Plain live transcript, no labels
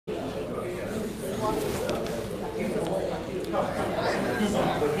I'll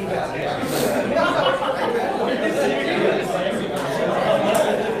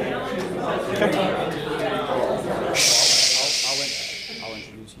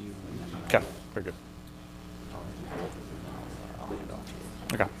introduce you. Okay, very good.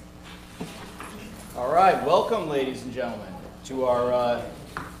 Okay. All right, welcome, ladies and gentlemen, to our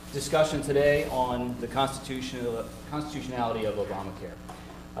discussion today on the constitutionality of Obamacare.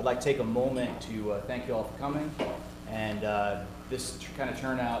 I'd like to take a moment to thank you all for coming, and this kind of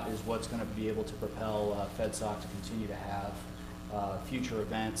turnout is what's going to be able to propel FedSoc to continue to have future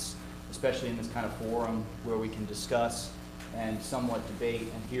events, especially in this kind of forum where we can discuss and somewhat debate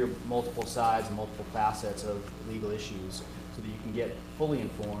and hear multiple sides and multiple facets of legal issues so that you can get fully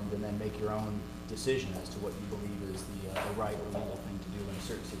informed and then make your own decision as to what you believe is the right or legal thing to do in a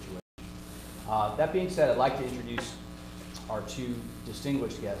certain situation. That being said, I'd like to introduce our two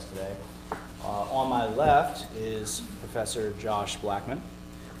distinguished guests today. On my left is Professor Josh Blackman.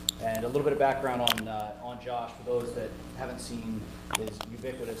 And a little bit of background on Josh for those that haven't seen his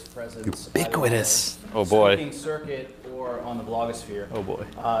ubiquitous presence. Ubiquitous. Oh the boy. Speaking circuit or on the blogosphere. Oh boy.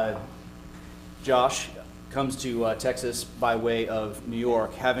 Josh comes to Texas by way of New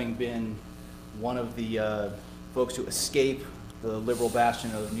York, having been one of the folks to escape the liberal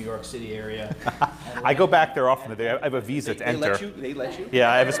bastion of the New York City area. I go back there often. I have a visa to enter. They let you?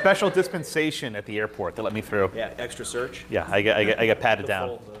 Yeah, I have a special dispensation at the airport. They let me through. Yeah, extra search. Yeah, I get patted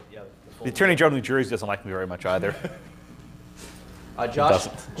down. The Attorney General of New Jersey doesn't like me very much either. Josh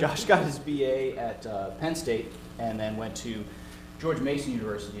got his BA at Penn State and then went to George Mason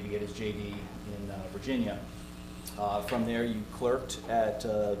University to get his JD in Virginia. From there, you clerked at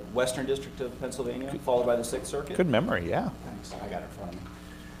Western District of Pennsylvania, followed by the Sixth Circuit. Good memory, yeah. Thanks. I got it in front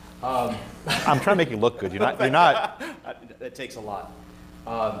of me. I'm trying to make you look good. You're not. It takes a lot.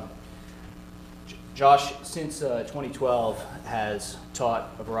 Josh, since 2012, has taught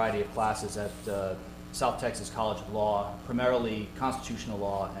a variety of classes at South Texas College of Law, primarily constitutional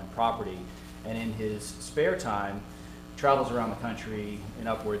law and property, and in his spare time, travels around the country in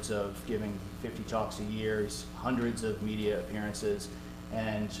upwards of giving 50 talks a year, hundreds of media appearances,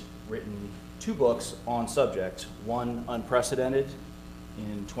 and written 2 books on subject. One, Unprecedented,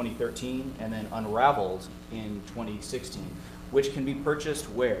 in 2013, and then Unraveled in 2016, which can be purchased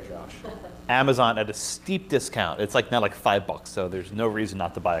where, Josh? Amazon at a steep discount. It's like now like $5, so there's no reason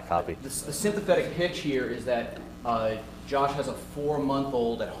not to buy a copy. The sympathetic pitch here is that Josh has a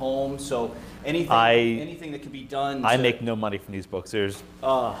 4-month-old at home, so anything that can be done. I make no money from these books.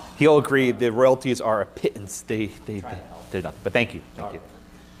 He'll agree the royalties are a pittance. They're not. But thank you. Thank you.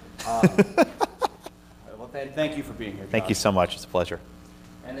 Well, thank you for being here, Josh. Thank you so much. It's a pleasure.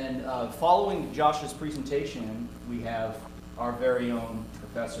 And then following Josh's presentation, we have our very own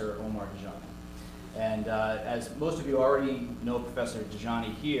Professor Omar Dajani. And as most of you already know Professor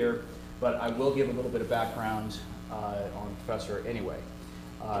Dajani here, but I will give a little bit of background on Professor anyway.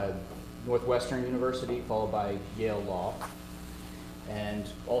 Northwestern University, followed by Yale Law, and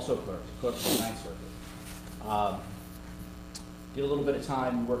also clerked for the Ninth Circuit. Did a little bit of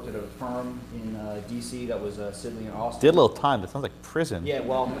time, worked at a firm in DC that was Sidley and Austin. Did a little time. That sounds like prison. Yeah,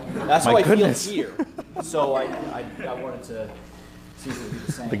 well, that's how I feel here. So I wanted to see if it would be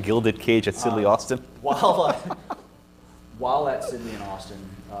the same. The gilded cage at Sidley Austin. While at Sidley and Austin,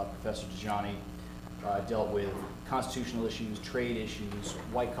 Professor Dajani dealt with constitutional issues, trade issues,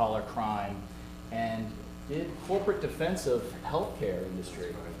 white-collar crime, and did corporate defense of healthcare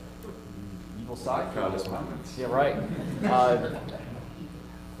industry. Evil side for this one. Yeah, right.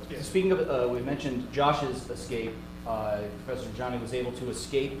 Speaking of, we mentioned Josh's escape. Professor Dajani was able to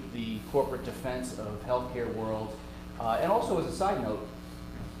escape the corporate defense of healthcare world, and also as a side note,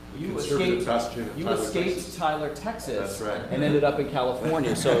 you escaped Tyler, Texas, That's right. and ended up in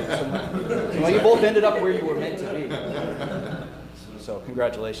California. So you both ended up where you were meant to be. So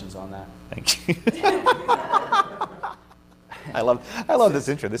congratulations on that. Thank you. I love this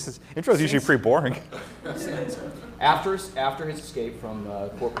intro. Intro is usually pretty boring. After his escape from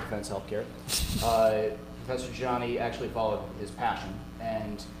corporate defense healthcare, Professor Dajani actually followed his passion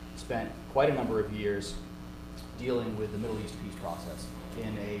and spent quite a number of years dealing with the Middle East peace process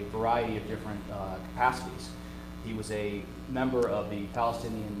in a variety of different capacities. He was a member of the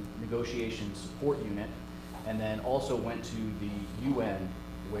Palestinian Negotiation Support Unit, and then also went to the UN,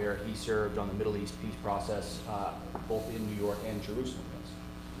 where he served on the Middle East peace process, both in New York and Jerusalem.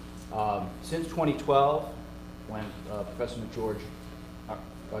 Since 2012, when Professor McGeorge,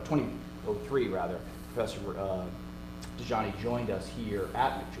 2003 rather, Professor Dajani joined us here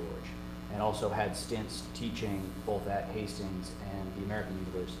at McGeorge, and also had stints teaching both at Hastings and the American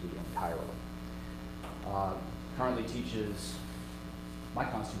University in Cairo. Currently teaches my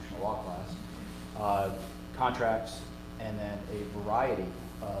constitutional law class, contracts, and then a variety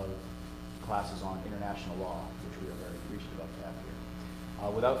of classes on international law, which we are very appreciative of to have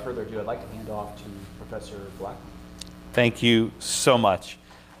here. Without further ado, I'd like to hand off to Professor Blackman. Thank you so much.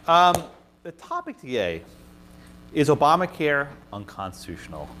 The topic today is Obamacare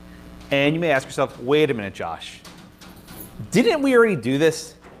unconstitutional. And you may ask yourself, wait a minute, Josh. Didn't we already do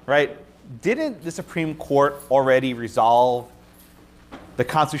this, right? Didn't the Supreme Court already resolve the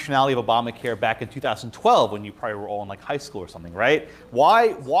constitutionality of Obamacare back in 2012 when you probably were all in like high school or something, right?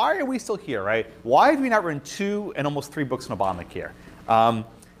 Why are we still here, right? Why have we not written 2 and almost 3 books on Obamacare?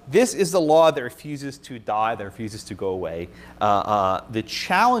 This is the law that refuses to die, that refuses to go away. The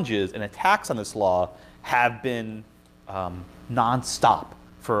challenges and attacks on this law have been nonstop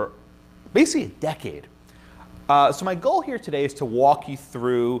for basically a decade. So my goal here today is to walk you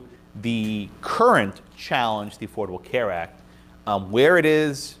through the current challenge to the Affordable Care Act, where it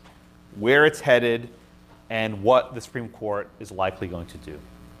is, where it's headed, and what the Supreme Court is likely going to do.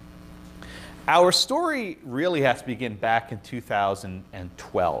 Our story really has to begin back in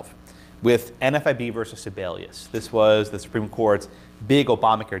 2012 with NFIB versus Sebelius. This was the Supreme Court's big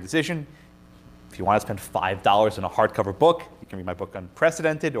Obamacare decision. If you want to spend $5 on a hardcover book, you can read my book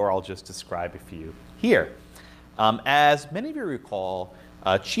Unprecedented, or I'll just describe it for you here. As many of you recall,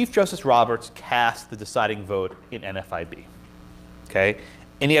 Chief Justice Roberts cast the deciding vote in NFIB. Okay?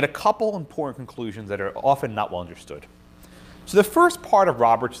 And he had a couple important conclusions that are often not well understood. So the first part of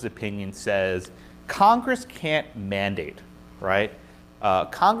Roberts' opinion says Congress can't mandate, right?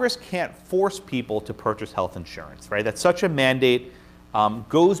 Congress can't force people to purchase health insurance, right? That such a mandate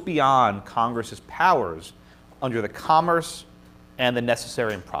goes beyond Congress's powers under the Commerce and the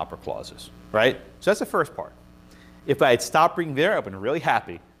Necessary and Proper clauses, right? So that's the first part. If I had stopped reading there, I would have been really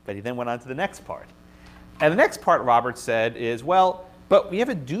happy. But he then went on to the next part. And the next part, Roberts said, is, well, but we have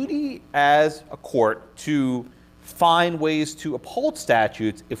a duty as a court to find ways to uphold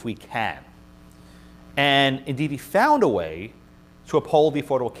statutes if we can. And indeed, he found a way to uphold the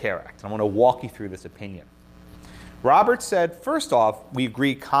Affordable Care Act. And I want to walk you through this opinion. Roberts said, first off, we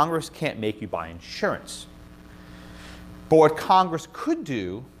agree Congress can't make you buy insurance. But what Congress could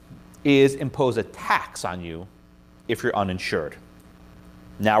do is impose a tax on you if you're uninsured.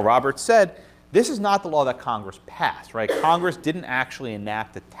 Now, Roberts said, this is not the law that Congress passed, right? Congress didn't actually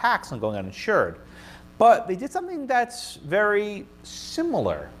enact a tax on going uninsured. But they did something that's very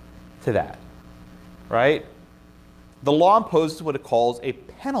similar to that, right? The law imposes what it calls a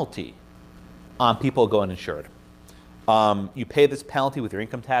penalty on people going uninsured. You pay this penalty with your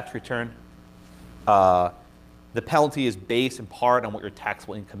income tax return. The penalty is based in part on what your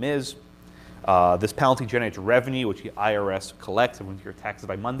taxable income is. This penalty generates revenue, which the IRS collects. Everyone your taxes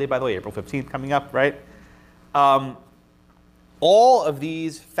by Monday, by the way, April 15th coming up, right? All of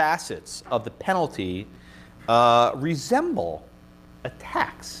these facets of the penalty resemble a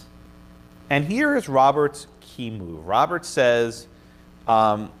tax. And here is Roberts' key move. Roberts says,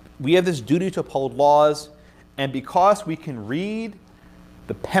 we have this duty to uphold laws, and because we can read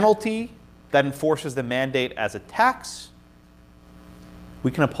the penalty that enforces the mandate as a tax,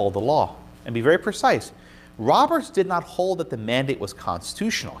 we can uphold the law. And be very precise. Roberts did not hold that the mandate was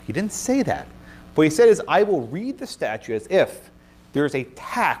constitutional. He didn't say that. What he said is, I will read the statute as if there is a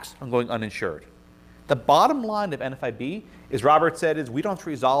tax on going uninsured. The bottom line of NFIB is Roberts said is we don't have to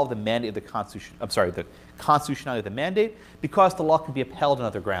resolve the mandate of the Constitution. The constitutionality of the mandate because the law can be upheld on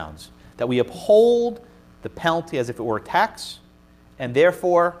other grounds. That we uphold the penalty as if it were a tax, and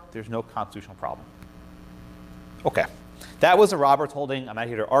therefore there's no constitutional problem. Okay, that was a Roberts holding. I'm not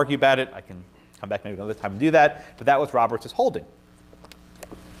here to argue about it. I can come back maybe another time and do that. But that was Roberts' holding.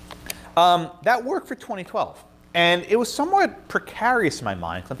 That worked for 2012. And it was somewhat precarious in my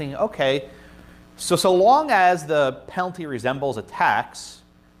mind. I'm thinking, okay, so long as the penalty resembles a tax,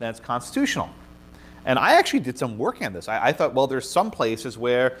 then it's constitutional. And I actually did some work on this. I thought, well, there's some places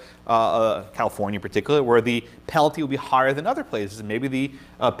where, California in particular, where the penalty will be higher than other places. And maybe the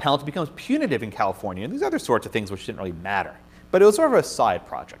penalty becomes punitive in California. And these other sorts of things which didn't really matter. But it was sort of a side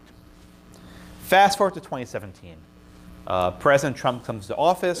project. Fast forward to 2017. President Trump comes to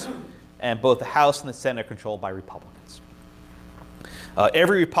office. And both the House and the Senate are controlled by Republicans.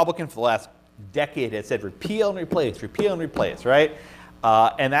 Every Republican for the last decade has said repeal and replace, right?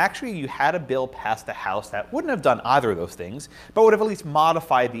 And actually, you had a bill passed the House that wouldn't have done either of those things, but would have at least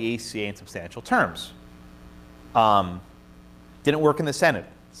modified the ACA in substantial terms. Didn't work in the Senate.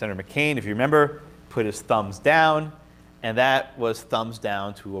 Senator McCain, if you remember, put his thumbs down, and that was thumbs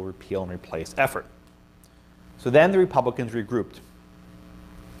down to a repeal and replace effort. So then the Republicans regrouped.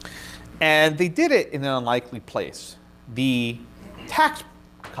 And they did it in an unlikely place. The tax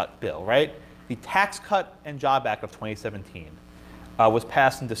cut bill, right? The Tax Cut and Job Act of 2017 was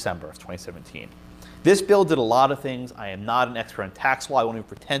passed in December of 2017. This bill did a lot of things. I am not an expert in tax law. I won't even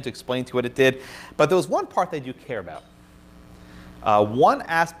pretend to explain to you what it did. But there was one part that I do care about. One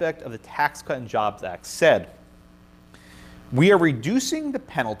aspect of the Tax Cut and Jobs Act said, we are reducing the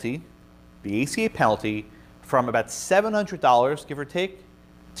penalty, the ACA penalty, from about $700, give or take,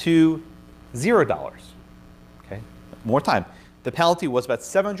 to $0. Okay, more time. The penalty was about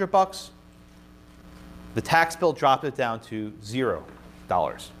 $700. The tax bill dropped it down to $0.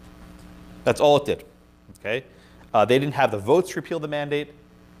 That's all it did. Okay, they didn't have the votes to repeal the mandate.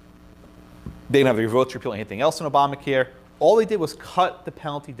 They didn't have the votes to repeal anything else in Obamacare. All they did was cut the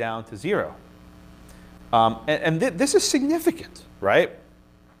penalty down to $0. This is significant, right?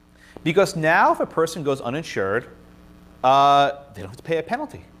 Because now if a person goes uninsured, they don't have to pay a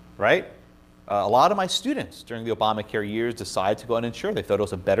penalty, right? A lot of my students during the Obamacare years decided to go uninsured. They thought it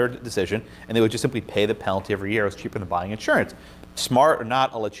was a better decision, and they would just simply pay the penalty every year. It was cheaper than buying insurance. Smart or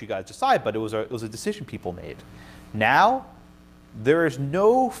not, I'll let you guys decide, but it was a decision people made. Now, there is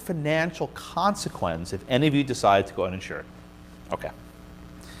no financial consequence if any of you decide to go uninsured. Okay.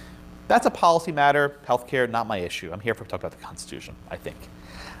 That's a policy matter. Healthcare, not my issue. I'm here to talk about the Constitution, I think.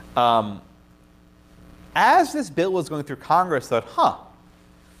 As this bill was going through Congress, I thought,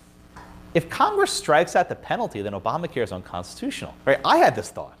 if Congress strikes out the penalty, then Obamacare is unconstitutional, right? I had this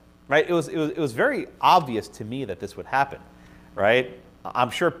thought, right? It was very obvious to me that this would happen, right? I'm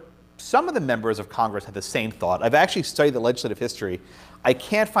sure some of the members of Congress had the same thought. I've actually studied the legislative history. I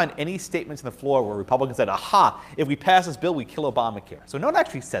can't find any statements on the floor where Republicans said, aha, if we pass this bill, we kill Obamacare. So no one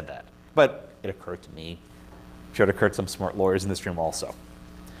actually said that, but it occurred to me. I'm sure it occurred to some smart lawyers in this room also.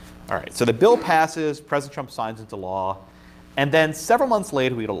 All right, so the bill passes, President Trump signs into law, and then several months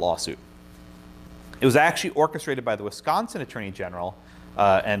later, we get a lawsuit. It was actually orchestrated by the Wisconsin Attorney General,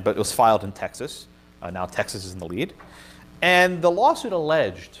 but it was filed in Texas. Now Texas is in the lead. And the lawsuit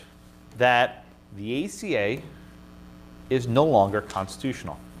alleged that the ACA is no longer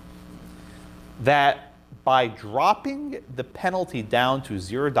constitutional. That by dropping the penalty down to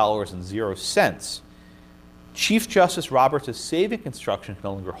 $0.00, Chief Justice Roberts' saving construction can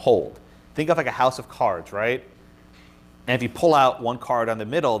no longer hold. Think of like a house of cards, right? And if you pull out one card on the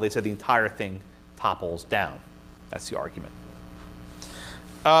middle, they said the entire thing topples down. That's the argument.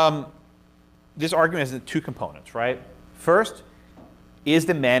 This argument has two components, right? First, is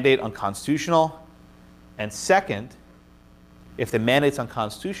the mandate unconstitutional? And second, if the mandate's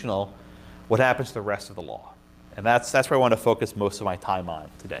unconstitutional, what happens to the rest of the law? And that's where I want to focus most of my time on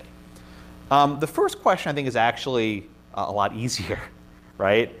today. The first question, I think, is actually a lot easier,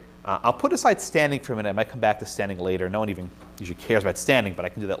 right? I'll put aside standing for a minute. I might come back to standing later. No one even usually cares about standing, but I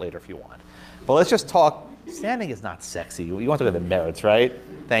can do that later if you want. But let's just talk. Standing is not sexy. You want to look at the merits, right?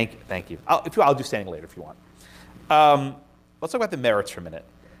 Thank you. I'll do standing later if you want. Let's talk about the merits for a minute.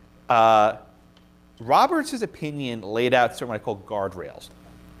 Roberts' opinion laid out certain what I call guardrails.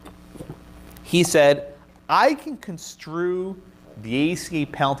 He said, I can construe the ACA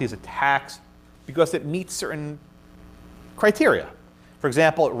penalty as a tax because it meets certain criteria. For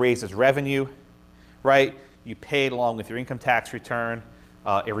example, it raises revenue, right? You pay it along with your income tax return.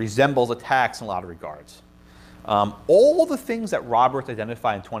 It resembles a tax in a lot of regards. All the things that Roberts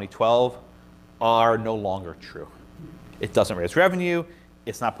identified in 2012 are no longer true. It doesn't raise revenue.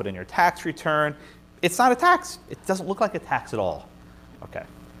 It's not put in your tax return. It's not a tax. It doesn't look like a tax at all. Okay.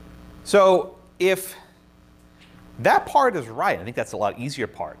 So if that part is right, I think that's a lot easier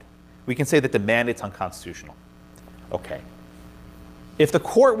part. We can say that the mandate's unconstitutional. Okay. If the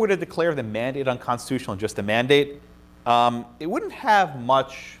court were to declare the mandate unconstitutional, just the mandate, it wouldn't have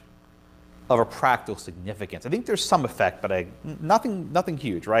much of a practical significance. I think there's some effect, but nothing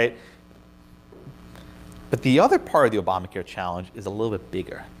huge, right? But the other part of the Obamacare challenge is a little bit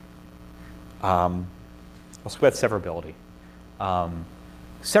bigger. Let's talk about severability.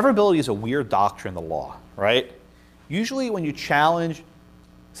 Severability is a weird doctrine in the law, right? Usually when you challenge,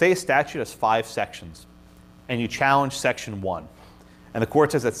 say a statute has 5 sections, and you challenge section 1, and the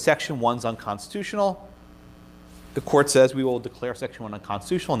court says that section 1's unconstitutional, the court says we will declare section 1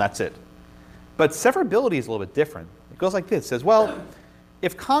 unconstitutional, and that's it. But severability is a little bit different. It goes like this. It says, well,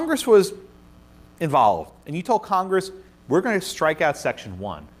 if Congress was involved, and you told Congress, we're going to strike out section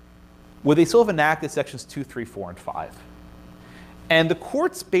 1, would they still have enacted sections 2, 3, 4, and 5? And the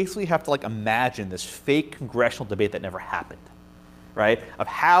courts basically have to imagine this fake congressional debate that never happened, right? Of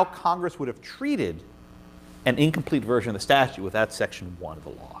how Congress would have treated an incomplete version of the statute without section 1 of the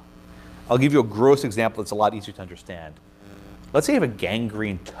law. I'll give you a gross example that's a lot easier to understand. Let's say you have a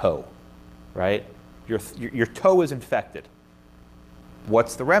gangrene toe, right? Your toe is infected.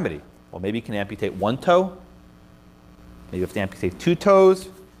 What's the remedy? Well, maybe you can amputate one toe. Maybe you have to amputate two toes.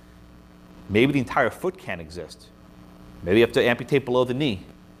 Maybe the entire foot can't exist. Maybe you have to amputate below the knee.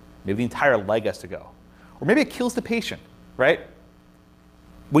 Maybe the entire leg has to go. Or maybe it kills the patient, right?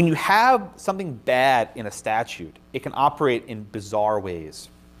 When you have something bad in a statute, it can operate in bizarre ways.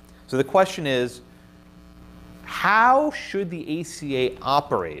 So the question is, how should the ACA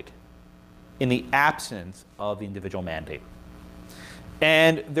operate in the absence of the individual mandate?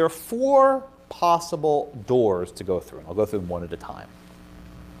 And there are four possible doors to go through, and I'll go through them one at a time.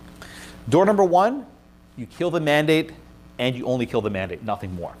 Door number one, you kill the mandate and you only kill the mandate,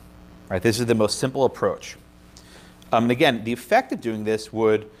 nothing more. Right? This is the most simple approach. And again, the effect of doing this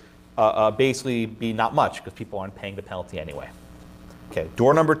would basically be not much because people aren't paying the penalty anyway. Okay,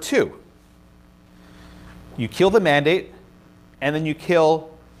 door number two, you kill the mandate and then you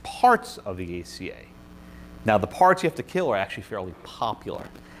kill parts of the ACA. Now, the parts you have to kill are actually fairly popular.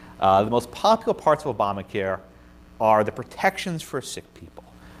 The most popular parts of Obamacare are the protections for sick people.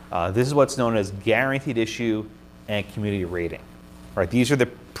 This is what's known as guaranteed issue and community rating. Right? These are the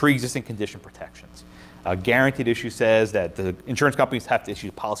pre-existing condition protections. Guaranteed issue says that the insurance companies have to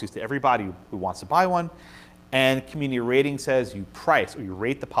issue policies to everybody who wants to buy one. And community rating says you price or you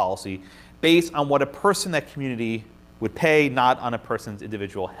rate the policy based on what a person in that community would pay, not on a person's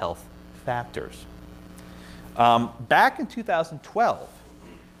individual health factors. Back in 2012,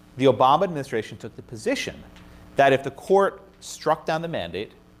 the Obama administration took the position that if the court struck down the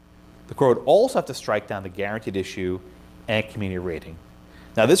mandate, the court would also have to strike down the guaranteed issue and community rating.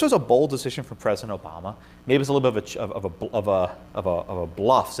 Now, this was a bold decision from President Obama. Maybe it's a little bit of a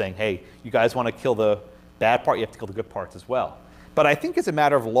bluff, saying, "Hey, you guys want to kill the bad part, you have to kill the good parts as well." But I think as a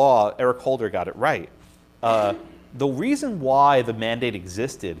matter of law, Eric Holder got it right. The reason why the mandate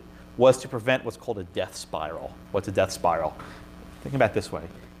existed was to prevent what's called a death spiral. What's a death spiral? Think about it this way: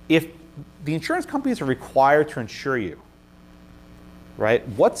 if the insurance companies are required to insure you, right?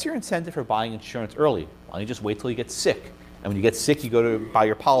 What's your incentive for buying insurance early? Why don't you just wait till you get sick? And when you get sick, you go to buy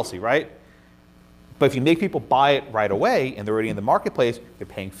your policy, right? But if you make people buy it right away and they're already in the marketplace, they're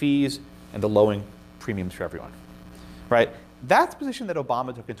paying fees and they're lowering premiums for everyone, right? That's the position that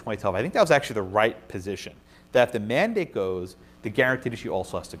Obama took in 2012. I think that was actually the right position, that if the mandate goes, the guaranteed issue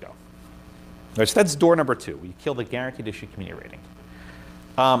also has to go. Right, so that's door number two. We kill the guaranteed issue community rating.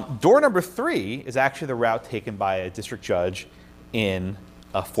 Door number three is actually the route taken by a district judge in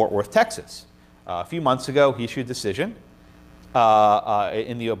Fort Worth, Texas. A few months ago, he issued a decision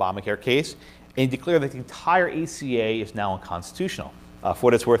in the Obamacare case and declared that the entire ACA is now unconstitutional. For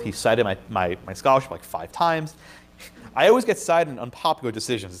what it's worth, he cited my scholarship like 5 times. I always get cited in unpopular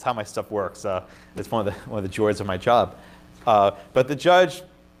decisions. It's how my stuff works. It's one of the joys of my job. But the judge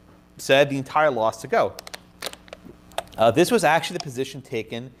said the entire law has to go. This was actually the position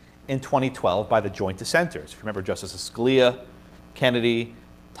taken in 2012 by the joint dissenters. If you remember, Justices Scalia, Kennedy,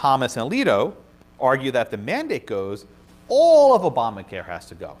 Thomas, and Alito argued that the mandate goes, all of Obamacare has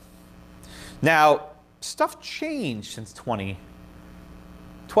to go. Now, stuff changed since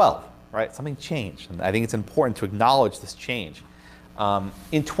 2012, right? Something changed, and I think it's important to acknowledge this change.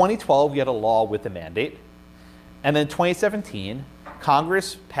 In 2012, we had a law with the mandate, and then in 2017,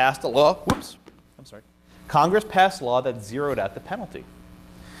 Congress passed a law, Congress passed a law that zeroed out the penalty.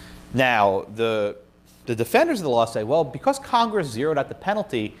 Now, the defenders of the law say, well, because Congress zeroed out the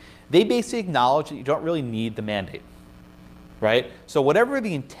penalty, they basically acknowledge that you don't really need the mandate, right? So whatever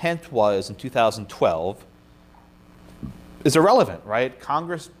the intent was in 2012 is irrelevant, right?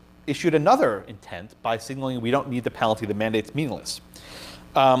 Congress issued another intent by signaling we don't need the penalty, the mandate's meaningless.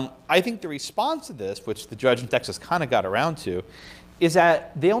 I think the response to this, which the judge in Texas kind of got around to, is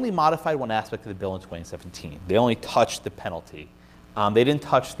that they only modified one aspect of the bill in 2017. They only touched the penalty. They didn't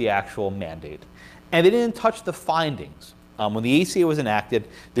touch the actual mandate. And they didn't touch the findings. When the ACA was enacted,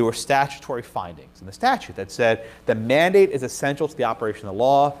 there were statutory findings in the statute that said the mandate is essential to the operation of the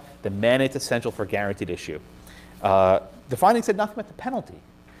law, the mandate is essential for guaranteed issue. The findings said nothing about the penalty.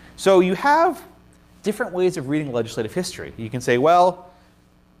 So you have different ways of reading legislative history. You can say, well,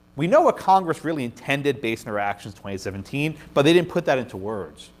 we know what Congress really intended based on their actions in 2017, but they didn't put that into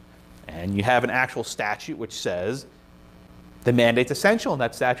words. And you have an actual statute which says the mandate's essential, and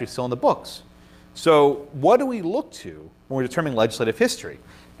that statute's still in the books. So what do we look to when we're determining legislative history?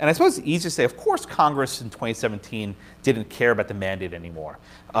 And I suppose it's easy to say, of course, Congress in 2017 didn't care about the mandate anymore.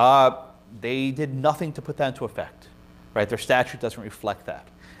 They did nothing to put that into effect, right? Their statute doesn't reflect that.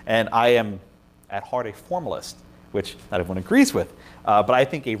 And I am, at heart, a formalist, which not everyone agrees with. But I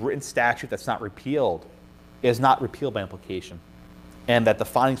think a written statute that's not repealed is not repealed by implication. and that the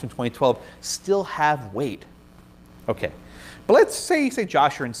findings from 2012 still have weight. Okay, but let's say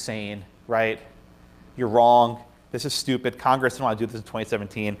Josh, you're insane, right? You're wrong. This is stupid. Congress didn't want to do this in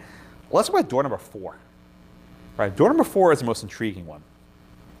 2017. Let's go about door number 4. Right, door number 4 is the most intriguing one.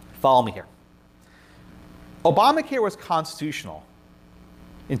 Follow me here. Obamacare was constitutional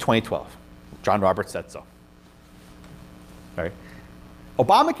in 2012. John Roberts said so. Right?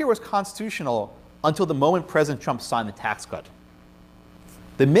 Obamacare was constitutional until the moment President Trump signed the tax cut.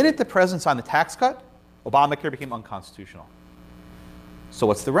 The minute the president signed the tax cut, Obamacare became unconstitutional. So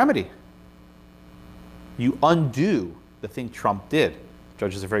what's the remedy? You undo the thing Trump did.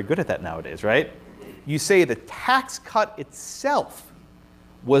 Judges are very good at that nowadays, right? You say the tax cut itself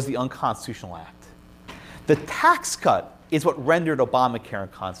was the unconstitutional act. The tax cut is what rendered Obamacare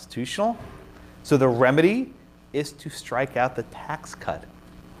unconstitutional. So the remedy is to strike out the tax cut.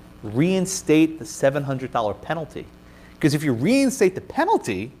 Reinstate the $700 penalty. Because if you reinstate the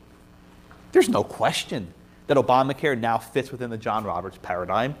penalty, there's no question that Obamacare now fits within the John Roberts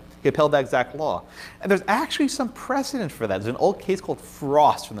paradigm. He upheld that exact law. And there's actually some precedent for that. There's an old case called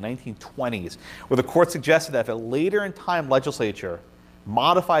Frost from the 1920s, where the court suggested that if a later in time legislature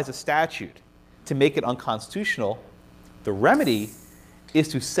modifies a statute to make it unconstitutional, the remedy is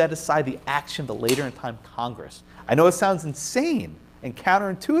to set aside the action of the later in time Congress. I know it sounds insane and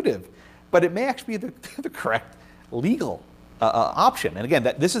counterintuitive, but it may actually be the correct legal option. And again,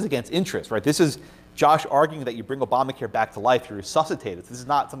 this is against interest, right? This is Josh arguing that you bring Obamacare back to life, you resuscitate it. This is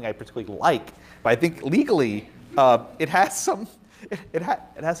not something I particularly like, but I think legally it has an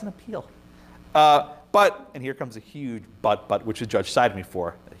appeal. But, and here comes a huge but, which the judge cited me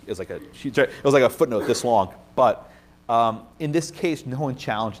for. It was like a footnote this long. But in this case, no one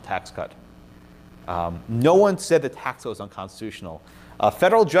challenged the tax cut. No one said the tax cut was unconstitutional.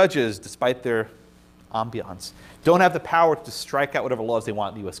 Federal judges, despite their ambiance, don't have the power to strike out whatever laws they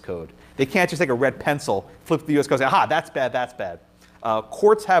want in the U.S. Code. They can't just take a red pencil, flip the U.S. Code, and say, aha, that's bad, that's bad.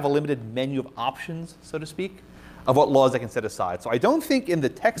 Courts have a limited menu of options, so to speak, of what laws they can set aside. So I don't think in the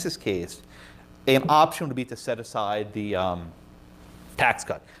Texas case, an option would be to set aside the tax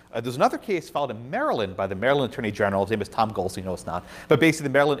cut. There's another case filed in Maryland by the Maryland Attorney General. His name is Tom Goldstein. No, it's not. But basically,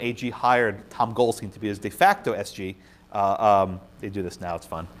 the Maryland AG hired Tom Goldstein to be his de facto SG. They do this now. It's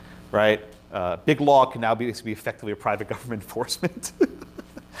fun, right? Big law can now be effectively a private government enforcement.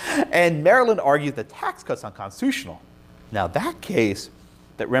 And Maryland argued that tax cut's unconstitutional. Now, that case,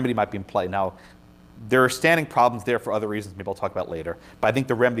 that remedy might be in play. Now, there are standing problems there for other reasons maybe I'll talk about later. But I think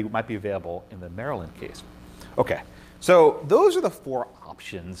the remedy might be available in the Maryland case. Okay, so those are the 4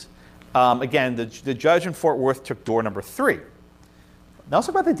 options. Again, the judge in Fort Worth took door number 3. Now let's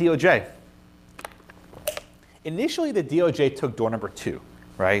talk about the DOJ. Initially, the DOJ took door number 2,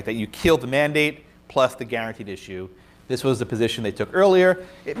 right? That you killed the mandate plus the guaranteed issue. This was the position they took earlier.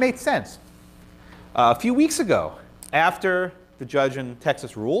 It made sense. A few weeks ago, after the judge in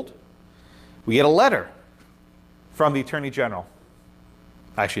Texas ruled, we get a letter from the Attorney General,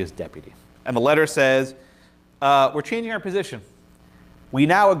 actually his deputy. And the letter says, we're changing our position. We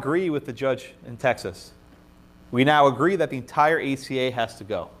now agree with the judge in Texas. We now agree that the entire ACA has to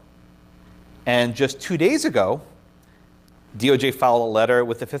go. And just 2 days ago, DOJ filed a letter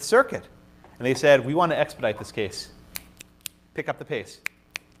with the Fifth Circuit. And they said, we want to expedite this case. Pick up the pace.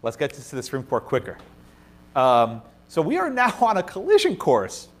 Let's get this to the Supreme Court quicker. So we are now on a collision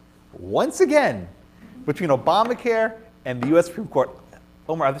course, once again, between Obamacare and the U.S. Supreme Court.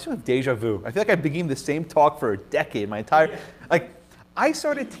 Omar, I'm just with deja vu. I feel like I've been giving the same talk for a decade. I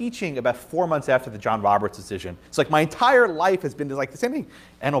started teaching about 4 months after the John Roberts decision. It's like my entire life has been like the same thing.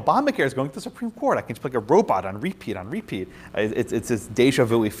 And Obamacare is going to the Supreme Court. I can just like a robot on repeat, on repeat. It's this deja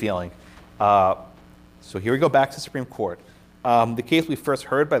vu-y feeling. So here we go back to the Supreme Court. The case we first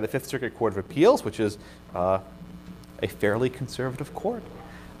heard by the Fifth Circuit Court of Appeals, which is a fairly conservative court.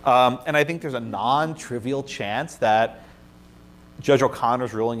 And I think there's a non-trivial chance that Judge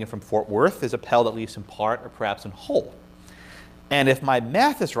O'Connor's ruling from Fort Worth is upheld at least in part or perhaps in whole. And if my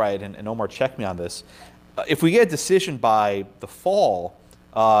math is right, and Omar checked me on this, if we get a decision by the fall,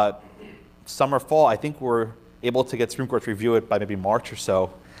 summer, fall, I think we're able to get Supreme Court to review it by maybe March or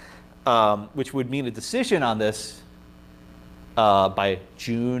so, which would mean a decision on this by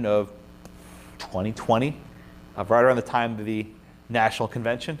June of 2020, right around the time of the National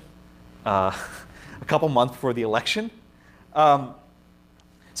Convention, a couple months before the election. So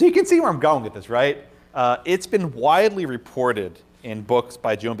you can see where I'm going with this, right? It's been widely reported in books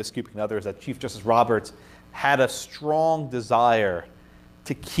by Joan Biskupic and others that Chief Justice Roberts had a strong desire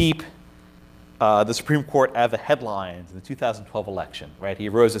to keep the Supreme Court out of the headlines in the 2012 election, right? He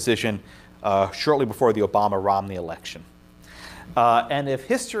wrote his decision shortly before the Obama-Romney election. And if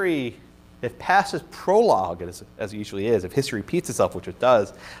past is prologue, as it usually is, if history repeats itself, which it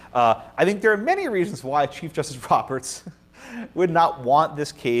does, I think there are many reasons why Chief Justice Roberts would not want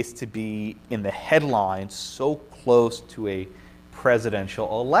this case to be in the headlines so close to a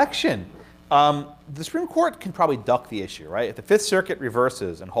presidential election. The Supreme Court can probably duck the issue, right? If the Fifth Circuit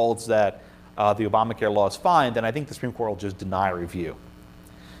reverses and holds that the Obamacare law is fine, then I think the Supreme Court will just deny review.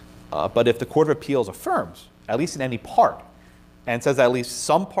 But if the Court of Appeals affirms, at least in any part, and says that at least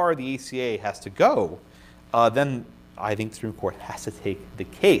some part of the ACA has to go, then I think the Supreme Court has to take the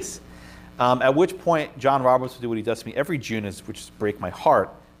case. At which point, John Roberts will do what he does to me every June, which is break my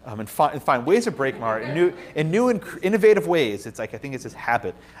heart, and find ways to break my heart in new and innovative ways. It's like, I think it's his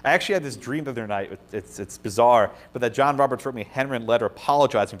habit. I actually had this dream the other night. It's bizarre, but that John Roberts wrote me a handwritten letter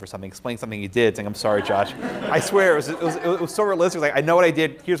apologizing for something, explaining something he did, saying, "I'm sorry, Josh." I swear, it was so realistic. It was like, "I know what I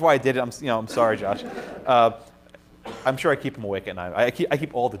did. Here's why I did it. I'm sorry, Josh." I'm sure I keep him awake at night. I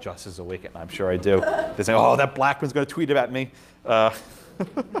keep all the justices awake at night. I'm sure I do. They say, "Oh, that Blackman's going to tweet about me."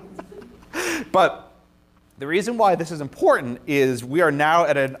 But the reason why this is important is we are now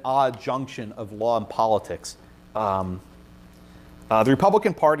at an odd junction of law and politics. The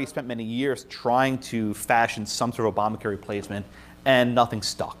Republican Party spent many years trying to fashion some sort of Obamacare replacement, and nothing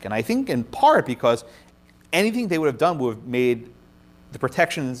stuck. And I think in part because anything they would have done would have made the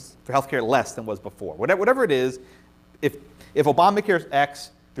protections for healthcare less than was before. Whatever it is, if Obamacare is X,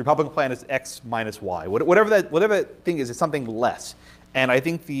 the Republican plan is X minus Y. Whatever that thing is, it's something less. And I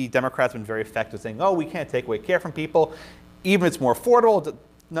think the Democrats have been very effective saying, "Oh, we can't take away care from people. Even if it's more affordable,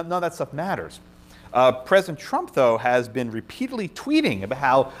 none of that stuff matters." President Trump, though, has been repeatedly tweeting about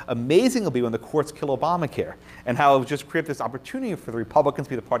how amazing it'll be when the courts kill Obamacare, and how it will just create this opportunity for the Republicans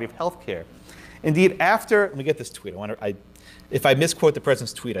to be the party of health care. Indeed, let me get this tweet. If I misquote the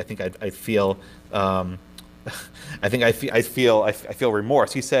president's tweet, I think I feel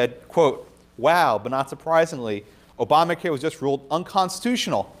remorse. He said, quote, "Wow, but not surprisingly, Obamacare was just ruled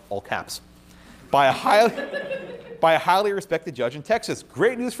unconstitutional," all caps, by a highly respected judge in Texas.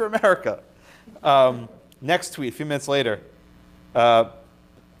 Great news for America. Next tweet, a few minutes later.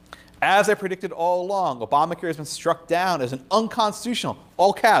 "As I predicted all along, Obamacare has been struck down as an unconstitutional,"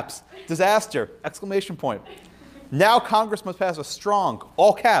 all caps, "disaster," exclamation point. "Now Congress must pass a strong,"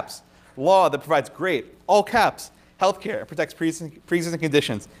 all caps, "law that provides great," all caps, "healthcare and protects pre-existing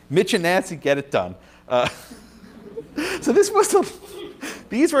conditions. Mitch and Nancy get it done." So these were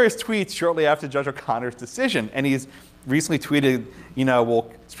his tweets shortly after Judge O'Connor's decision. And he's recently tweeted, "Well,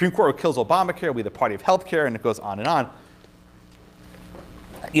 Supreme Court kills Obamacare, we'll be the party of healthcare," and it goes on and on.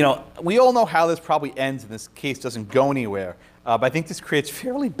 We all know how this probably ends, and this case doesn't go anywhere. But I think this creates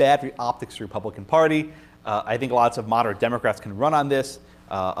fairly bad optics to the Republican Party. I think lots of moderate Democrats can run on this,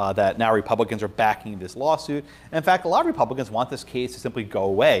 that now Republicans are backing this lawsuit. And in fact, a lot of Republicans want this case to simply go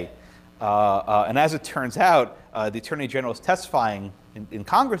away. And as it turns out, the Attorney General was testifying in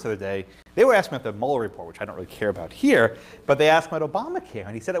Congress the other day. They were asking about the Mueller report, which I don't really care about here, but they asked about Obamacare.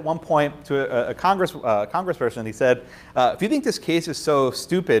 And he said at one point to a congressperson, he said, "If you think this case is so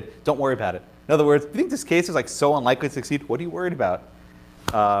stupid, don't worry about it." In other words, if you think this case is like so unlikely to succeed, what are you worried about?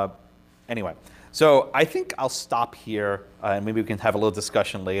 Anyway, so I think I'll stop here, and maybe we can have a little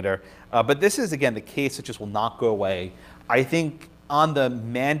discussion later. But this is, again, the case that just will not go away. I think on the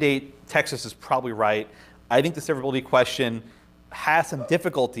mandate, Texas is probably right. I think the severability question has some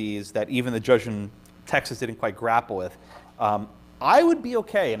difficulties that even the judge in Texas didn't quite grapple with. I would be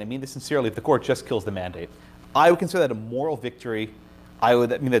okay, and I mean this sincerely, if the court just kills the mandate. I would consider that a moral victory. I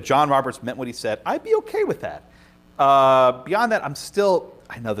mean that John Roberts meant what he said. I'd be okay with that. Beyond that,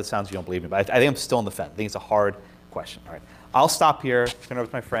 I know this sounds, you don't believe me, but I think I'm still on the fence. I think it's a hard question. All right, I'll stop here, turn it over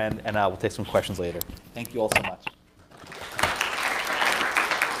to my friend, and we'll take some questions later. Thank you all so much.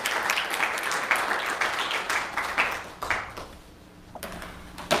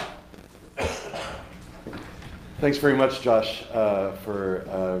 Thanks very much, Josh, for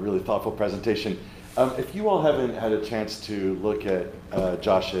a really thoughtful presentation. If you all haven't had a chance to look at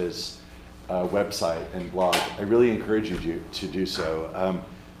Josh's website and blog, I really encourage you to do so.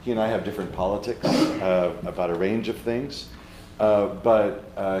 He and I have different politics about a range of things, but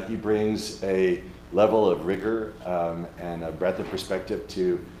he brings a level of rigor and a breadth of perspective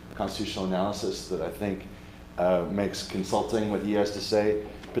to constitutional analysis that I think makes consulting what he has to say,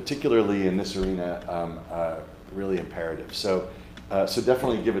 particularly in this arena, really imperative. So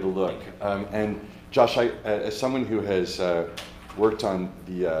definitely give it a look. And Josh, as someone who has worked on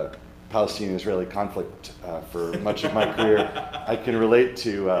the Palestinian-Israeli conflict for much of my career, I can relate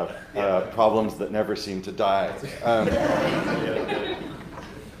to problems that never seem to die.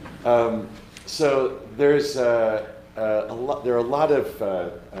 So there's there are a lot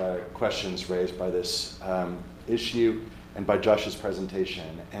of questions raised by this issue and by Josh's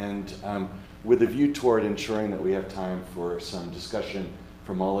presentation. And with a view toward ensuring that we have time for some discussion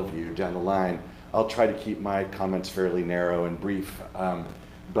from all of you down the line, I'll try to keep my comments fairly narrow and brief,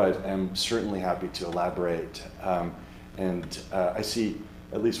 but I'm certainly happy to elaborate. I see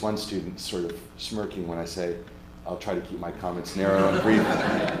at least one student sort of smirking when I say I'll try to keep my comments narrow and brief.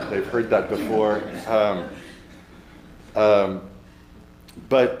 They've heard that before.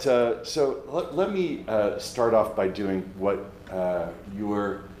 So let me start off by doing what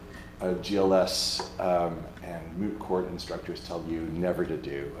your GLS and moot court instructors tell you never to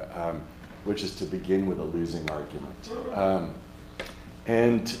do, which is to begin with a losing argument.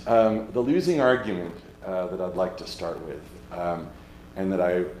 The losing argument that I'd like to start with, and that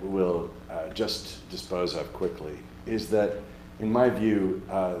I will just dispose of quickly, is that, in my view,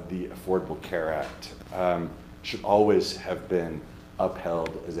 the Affordable Care Act should always have been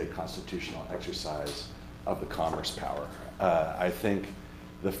upheld as a constitutional exercise of the commerce power. I think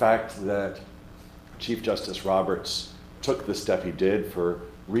the fact that Chief Justice Roberts took the step he did for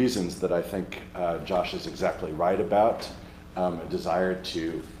reasons that I think Josh is exactly right about, a desire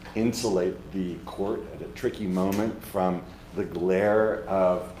to insulate the court at a tricky moment from the glare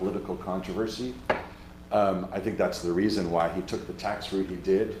of political controversy. I think that's the reason why he took the tax route he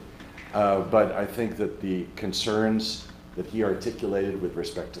did. But I think that the concerns that he articulated with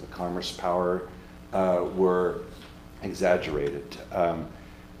respect to the commerce power were exaggerated.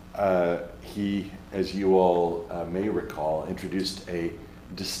 He, as you all may recall, introduced a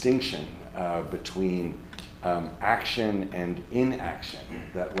distinction between action and inaction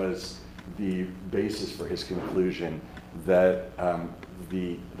that was the basis for his conclusion that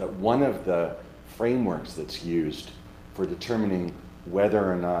that one of the frameworks that's used for determining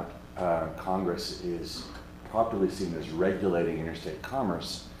whether or not Congress is properly seen as regulating interstate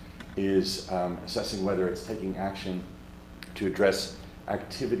commerce is assessing whether it's taking action to address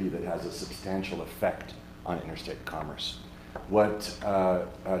activity that has a substantial effect on interstate commerce. What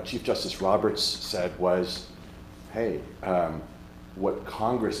Chief Justice Roberts said was, hey, what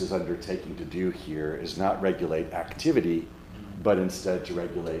Congress is undertaking to do here is not regulate activity, but instead to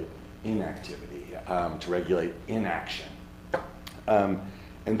regulate inactivity, to regulate inaction.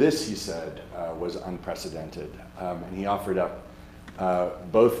 And this, he said, was unprecedented. And he offered up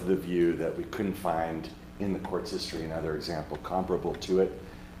both the view that we couldn't find in the court's history another example comparable to it,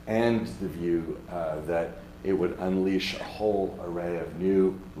 and the view that it would unleash a whole array of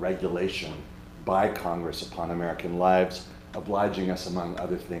new regulation by Congress upon American lives, obliging us, among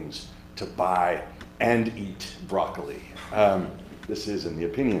other things, to buy and eat broccoli. This is in the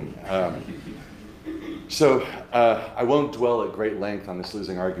opinion. So I won't dwell at great length on this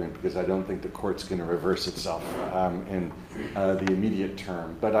losing argument because I don't think the court's going to reverse itself in the immediate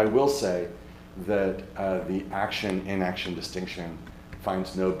term. But I will say that the action-inaction distinction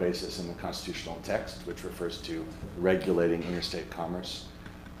finds no basis in the constitutional text, which refers to regulating interstate commerce.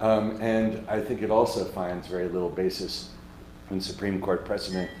 And I think it also finds very little basis in Supreme Court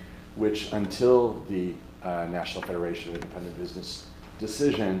precedent, which until the National Federation of Independent Business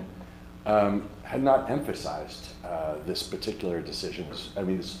decision had not emphasized this particular decision,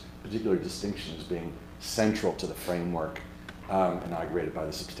 this particular distinction as being central to the framework inaugurated by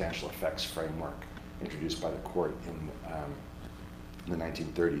the substantial effects framework introduced by the court in the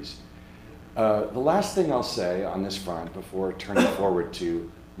 1930s. The last thing I'll say on this front before turning forward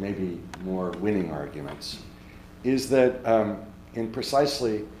to maybe more winning arguments is that in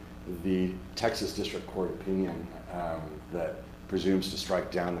precisely the Texas District Court opinion that presumes to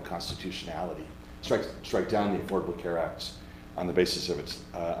strike down the constitutionality, strike down the Affordable Care Act on the basis of its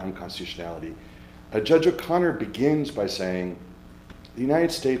unconstitutionality, Judge O'Connor begins by saying, the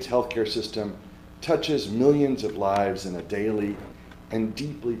United States healthcare system touches millions of lives in a daily and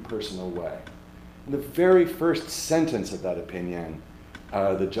deeply personal way. In the very first sentence of that opinion,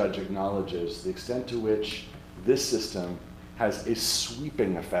 the judge acknowledges the extent to which this system has a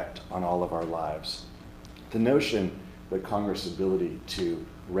sweeping effect on all of our lives. The notion that Congress' ability to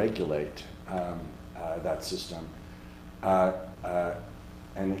regulate that system,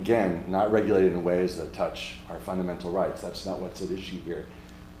 and again, not regulated in ways that touch our fundamental rights. That's not what's at issue here.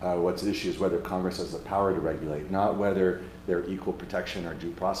 What's at issue is whether Congress has the power to regulate, not whether there are equal protection or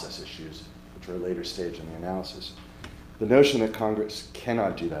due process issues, which are a later stage in the analysis. The notion that Congress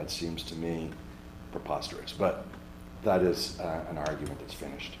cannot do that seems to me preposterous, but that is an argument that's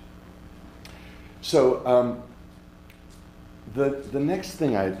finished. So the next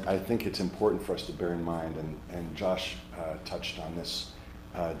thing I think it's important for us to bear in mind, and Josh touched on this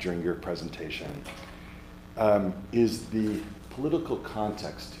during your presentation, is the political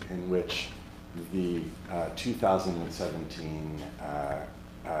context in which the 2017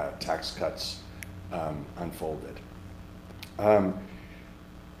 tax cuts unfolded.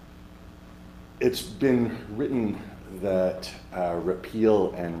 It's been written that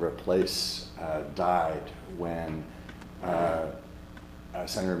repeal and replace died when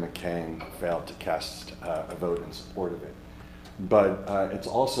Senator McCain failed to cast a vote in support of it. But it's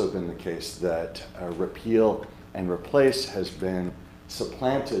also been the case that repeal and replace has been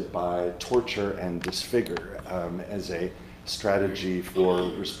supplanted by torture and disfigure as a strategy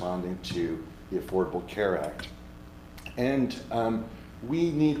for responding to the Affordable Care Act. And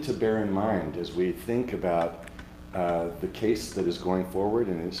we need to bear in mind as we think about the case that is going forward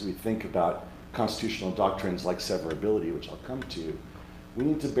and as we think about constitutional doctrines like severability, which I'll come to, we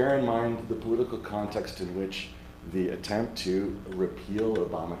need to bear in mind the political context in which the attempt to repeal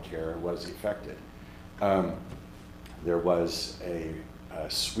Obamacare was effected. There was a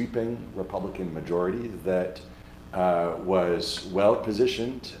sweeping Republican majority that was well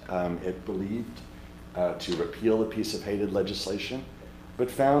positioned. It believed to repeal a piece of hated legislation, but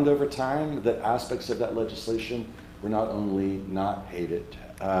found over time that aspects of that legislation were not only not hated,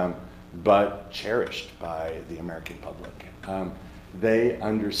 but cherished by the American public. They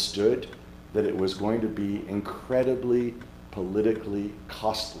understood that it was going to be incredibly politically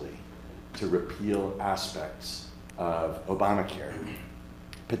costly to repeal aspects of Obamacare,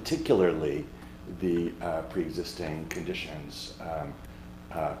 particularly the pre-existing conditions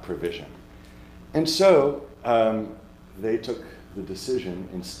provision. And so they took the decision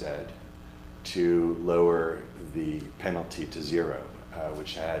instead to lower the penalty to zero,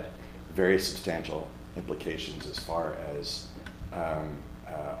 which had very substantial implications as far as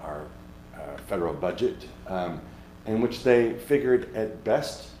our federal budget, in which they figured at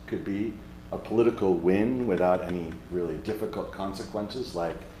best could be a political win without any really difficult consequences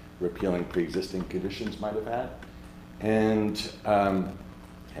like repealing pre-existing conditions might have had, and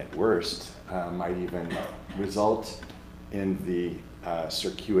at worst might even result in the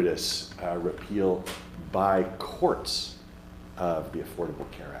circuitous repeal by courts of the Affordable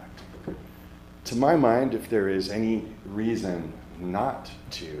Care Act. To my mind, if there is any reason not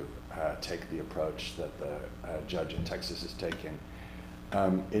to take the approach that the judge in Texas has taken,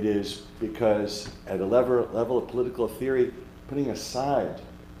 it is because at a level of political theory, putting aside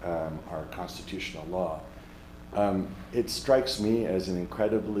our constitutional law, it strikes me as an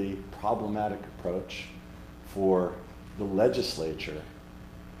incredibly problematic approach for the legislature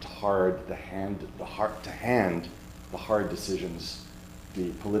to hand the hard decisions, the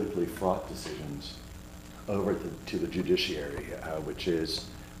politically fraught decisions, over to the judiciary, which is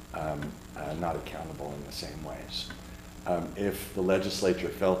not accountable in the same ways. If the legislature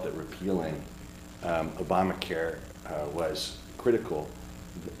felt that repealing Obamacare was critical,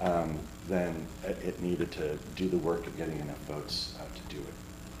 then it needed to do the work of getting enough votes to do it.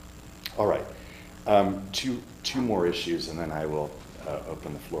 All right, two more issues, and then I will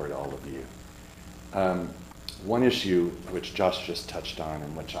open the floor to all of you. One issue which Josh just touched on,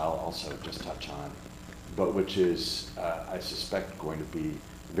 and which I'll also just touch on, but which is, I suspect, going to be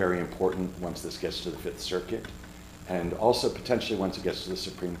very important once this gets to the Fifth Circuit, and also potentially once it gets to the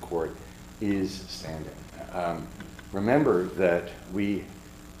Supreme Court, is standing. Remember that we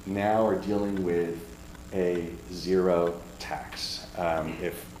now are dealing with a zero tax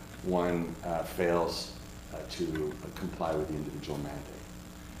if one fails to comply with the individual mandate.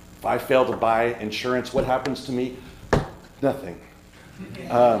 If I fail to buy insurance, what happens to me? Nothing.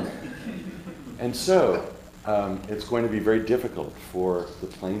 And so it's going to be very difficult for the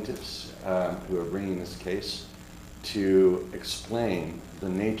plaintiffs who are bringing this case to explain the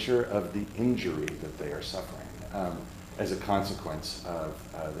nature of the injury that they are suffering as a consequence of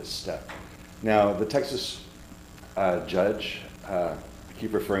this step. Now, the Texas judge, I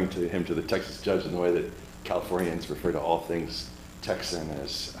keep referring to him to the Texas judge in the way that Californians refer to all things Texan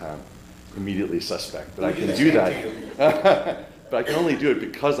as immediately suspect, but I can do that. But I can only do it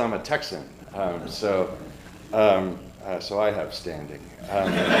because I'm a Texan. So I have standing.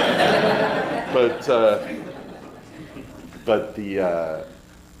 But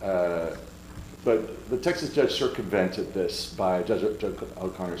the Texas judge circumvented this by, Judge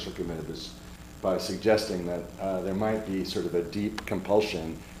O'Connor circumvented this by suggesting that there might be sort of a deep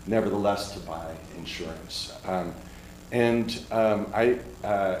compulsion, nevertheless, to buy insurance. I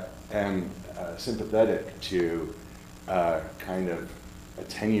am sympathetic to kind of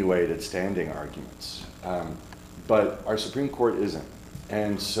attenuated standing arguments, but our Supreme Court isn't.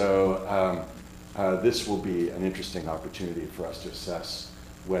 And so this will be an interesting opportunity for us to assess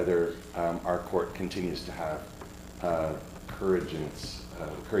whether our court continues to have courage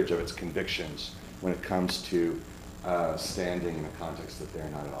of its convictions when it comes to standing in a context that they're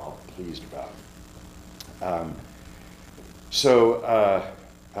not at all pleased about.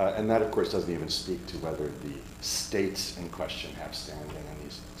 And that, of course, doesn't even speak to whether the states in question have standing in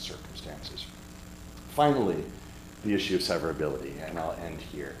these circumstances. Finally, the issue of severability, and I'll end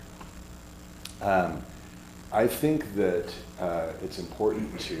here. I think that it's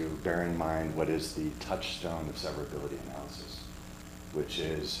important to bear in mind what is the touchstone of severability analysis, which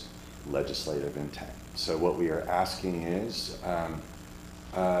is legislative intent. So what we are asking is,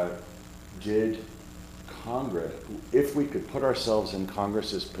 did Congress, if we could put ourselves in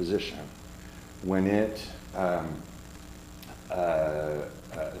Congress's position when it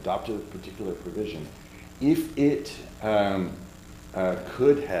adopted a particular provision, if it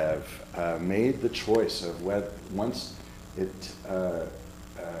could have made the choice of whether, once it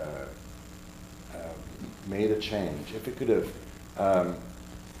made a change, if it could have, I'm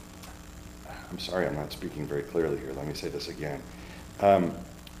sorry, I'm not speaking very clearly here, let me say this again.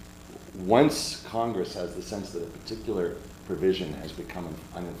 Once Congress has the sense that a particular provision has become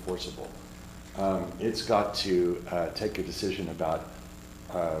unenforceable, it's got to take a decision about,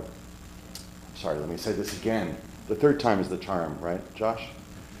 sorry, let me say this again. The third time is the charm, right, Josh?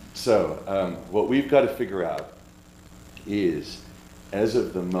 So what we've got to figure out is, as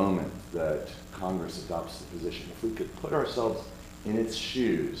of the moment that Congress adopts the position, if we could put ourselves in its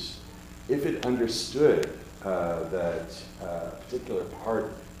shoes, if it understood that a particular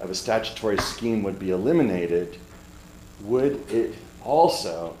part of a statutory scheme would be eliminated, would it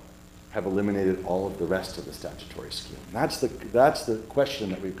also have eliminated all of the rest of the statutory scheme? That's the question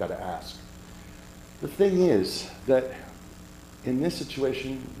that we've got to ask. The thing is that in this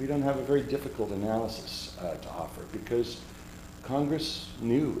situation, we don't have a very difficult analysis to offer, because Congress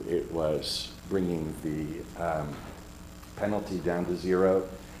knew it was bringing the penalty down to 0,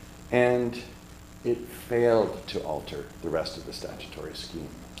 and it failed to alter the rest of the statutory scheme.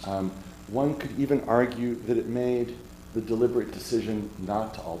 One could even argue that it made the deliberate decision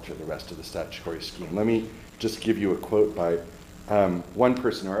not to alter the rest of the statutory scheme. Let me just give you a quote by one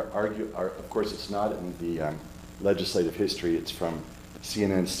person. Of course, it's not in the legislative history. It's from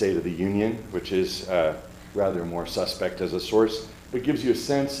CNN's State of the Union, which is rather more suspect as a source, but gives you a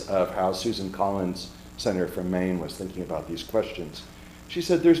sense of how Susan Collins, senator from Maine, was thinking about these questions. She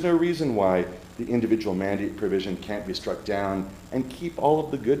said, "There's no reason why the individual mandate provision can't be struck down and keep all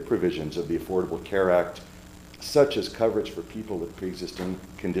of the good provisions of the Affordable Care Act, such as coverage for people with pre-existing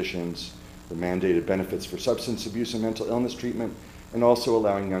conditions, the mandated benefits for substance abuse and mental illness treatment, and also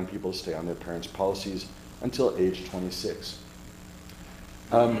allowing young people to stay on their parents' policies until age 26.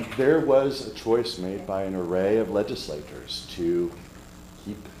 There was a choice made by an array of legislators to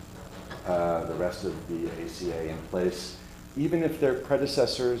keep the rest of the ACA in place, even if their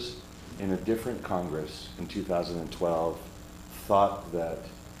predecessors in a different Congress in 2012 thought that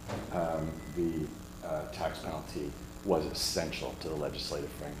the tax penalty was essential to the legislative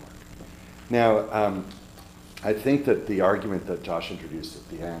framework. Now, I think that the argument that Josh introduced at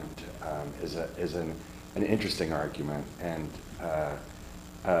the end is an interesting argument, and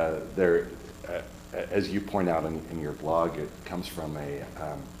as you point out in your blog, it comes from an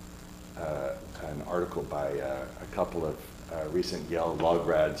article by a couple of recent Yale law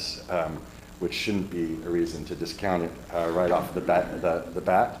grads, which shouldn't be a reason to discount it right off the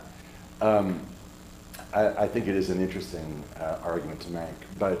bat. I think it is an interesting argument to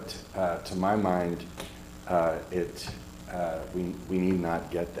make, but to my mind, we need not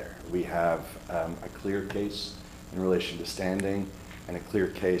get there. We have a clear case in relation to standing, and a clear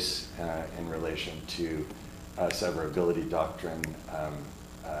case in relation to severability doctrine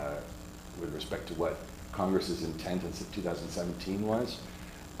with respect to what Congress's intent in 2017 was.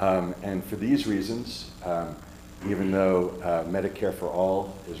 And for these reasons, even though Medicare for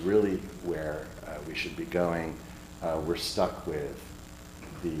All is really where we should be going, we're stuck with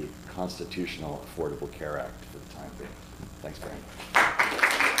the Constitutional Affordable Care Act for the time being. Thanks very much.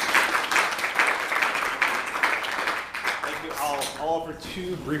 Thank you. I'll offer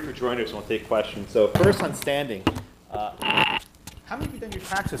two brief rejoinders and we'll take questions. So first on standing, how many of you done your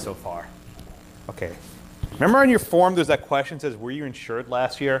taxes so far? Okay. Remember on your form there's that question that says, were you insured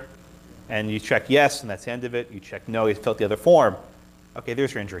last year? And you check yes, and that's the end of it. You check no, you fill out the other form. Okay,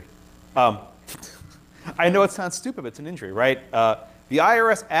 there's your injury. I know it sounds stupid, but it's an injury, right? The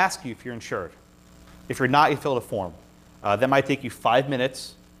IRS asks you if you're insured. If you're not, you fill out a form. That might take you 5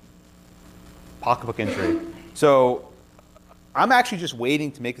 minutes. Pocketbook injury. So I'm actually just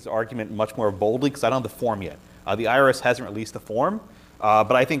waiting to make this argument much more boldly because I don't have the form yet. The IRS hasn't released the form.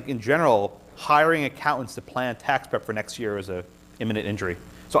 But I think in general, hiring accountants to plan tax prep for next year is an imminent injury.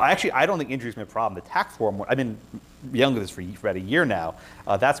 So I don't think injury is my problem. The tax reform, I've been young with this for about a year now.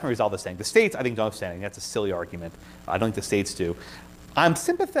 That's going to resolve this thing. The states, I think, don't have standing. That's a silly argument. I don't think the states do. I'm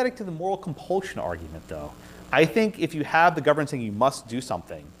sympathetic to the moral compulsion argument, though. I think if you have the government saying you must do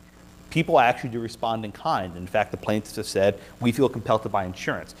something, people actually do respond in kind. In fact, the plaintiffs have said, we feel compelled to buy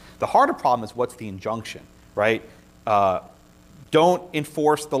insurance. The harder problem is what's the injunction, right? Don't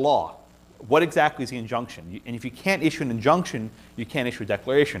enforce the law. What exactly is the injunction? And if you can't issue an injunction, you can't issue a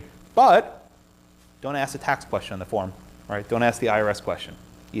declaration. But don't ask the tax question on the form, right? Don't ask the IRS question.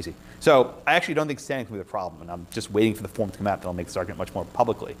 Easy. So I actually don't think standing can be the problem, and I'm just waiting for the form to come out that'll make this argument much more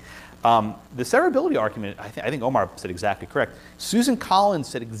publicly. The severability argument, I think Omar said exactly correct. Susan Collins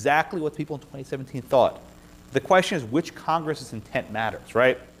said exactly what people in 2017 thought. The question is which Congress's intent matters,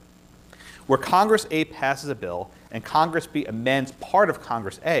 right? Where Congress A passes a bill and Congress B amends part of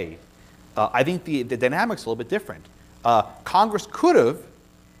Congress A, I think the dynamic's a little bit different. Congress could have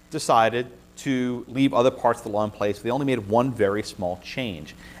decided to leave other parts of the law in place. They only made one very small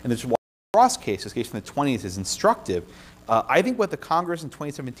change. And this is why the Ross case, this case from the 20s, is instructive. I think what the Congress in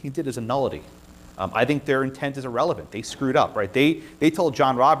 2017 did is a nullity. I think their intent is irrelevant. They screwed up, right? They told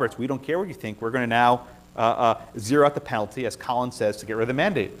John Roberts, we don't care what you think. We're going to now zero out the penalty, as Collins says, to get rid of the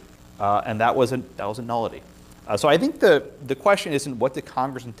mandate. And that was a nullity. So I think the question isn't what did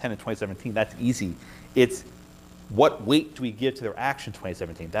Congress intend in 2017. That's easy. It's what weight do we give to their action in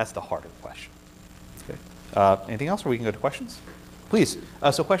 2017? That's the harder question. Okay. Anything else, or we can go to questions? Please.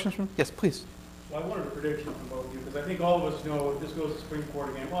 So questions from, yes, please. Well, I wanted a prediction from both of you, because I think all of us know if this goes to Supreme Court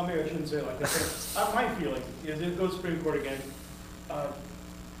again. Well, maybe I shouldn't say it like that. But my feeling is if it goes to Supreme Court again,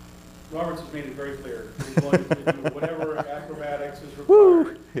 Roberts has made it very clear that he's going to do whatever acrobatics is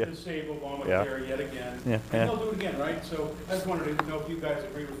required to save Obamacare yet again. And he'll do it again, right? So I just wanted to know if you guys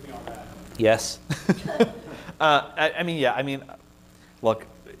agree with me on that. Yes. I mean, look,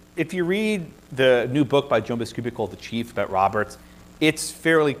 if you read the new book by Joan Biskupic called The Chief about Roberts, it's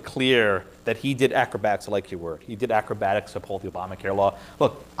fairly clear that he did acrobatics, I like your word. He did acrobatics to uphold the Obamacare law.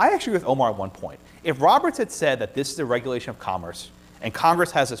 Look, I actually agree with Omar at one point. If Roberts had said that this is a regulation of commerce, and Congress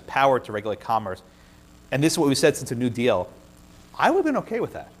has this power to regulate commerce, and this is what we said since the New Deal, I would have been okay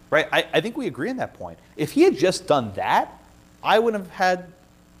with that, right? I think we agree on that point. If he had just done that, I wouldn't have had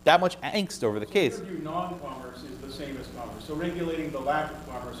that much angst over the case. So your view, non-commerce is the same as commerce. So regulating the lack of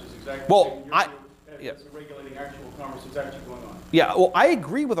commerce is exactly well, the same. As regulating actual commerce is actually going on. Yeah, well, I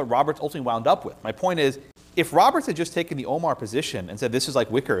agree with what Roberts ultimately wound up with. My point is, if Roberts had just taken the Omar position and said this is like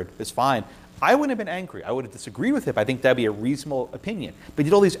Wickard, it's fine, I wouldn't have been angry. I would have disagreed with it, but I think that'd be a reasonable opinion. But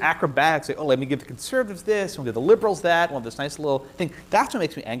he did all these acrobatics, like, oh, let me give the conservatives this, we'll give the liberals that, we'll have this nice little thing. That's what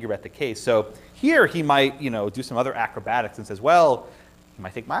makes me angry about the case. So here he might, do some other acrobatics and says, well, he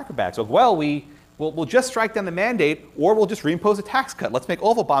might take my acrobatics. So, well, we'll just strike down the mandate, or we'll just reimpose a tax cut. Let's make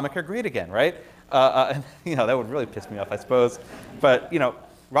all of Obamacare great again, right? That would really piss me off, I suppose. But,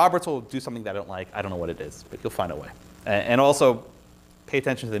 Roberts will do something that I don't like. I don't know what it is, but he'll find a way. And also, pay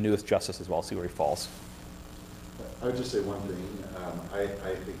attention to the newest justice as well, see where he falls. I would just say one thing. I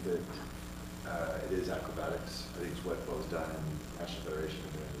think that it is acrobatics. I think it's what was done in the National Federation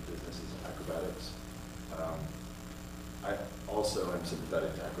of American Business is acrobatics. I also am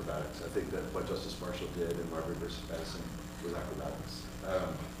sympathetic to acrobatics. I think that what Justice Marshall did in Marbury versus Madison was acrobatics.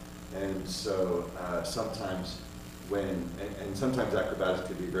 And so sometimes sometimes acrobatics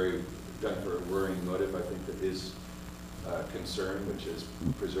can be very done for a worrying motive. I think that his concern, which is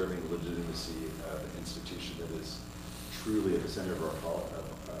preserving the legitimacy of an institution that is truly at the center of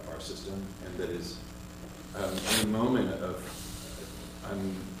our system, and that is in a moment of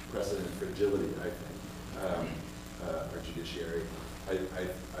unprecedented fragility, I think, our judiciary. I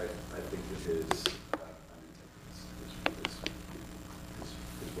think that his undertaking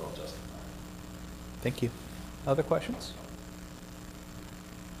is well justified. Thank you. Other questions?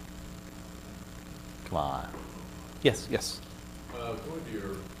 Come on. Yes, yes. Going to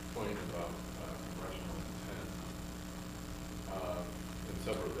your point about congressional intent and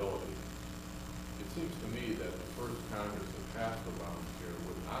severability, it seems to me that the first Congress that passed Obamacare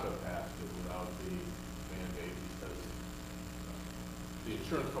would not have passed it without the mandate, because the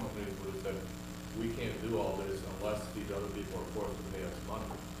insurance companies would have said, we can't do all this unless these other people are forced to pay us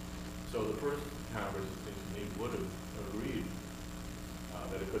money. So the first Congress, it seems to me, would have agreed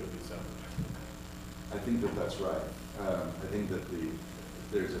that it couldn't be severed. I think that that's right. I think that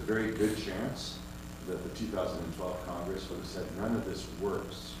there's a very good chance that the 2012 Congress would have said none of this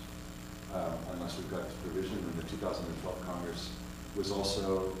works unless we've got this provision. And the 2012 Congress was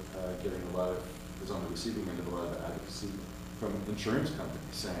also was on the receiving end of a lot of advocacy from insurance companies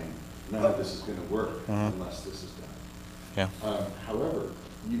saying, none of this is going to work unless this is done. Yeah. However,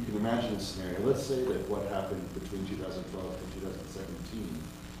 you can imagine a scenario. Let's say that what happened between 2012 and 2017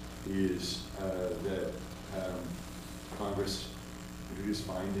 is that Congress introduced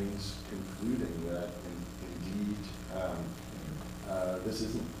findings concluding that indeed this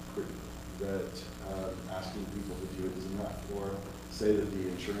isn't critical, that asking people to do it is enough, or say that the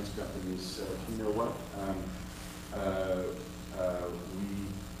insurance companies said, you know what, we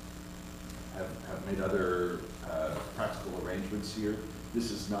have made other practical arrangements here.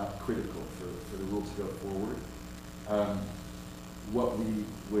 This is not critical for the rule to go forward. What we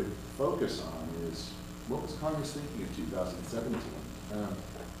would focus on is what was Congress thinking in 2017?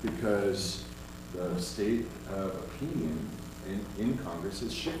 Because the state of opinion in Congress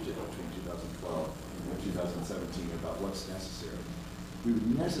has shifted between 2012 and 2017 about what's necessary. We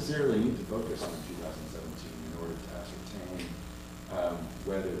would necessarily need to focus on 2017 in order to ascertain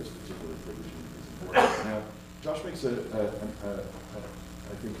whether this particular provision is important. Now, Josh makes I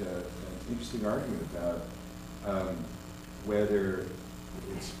think, an interesting argument about whether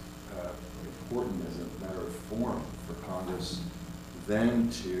it's important as a matter of form for Congress then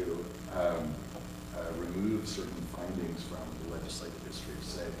to remove certain findings from the legislative history to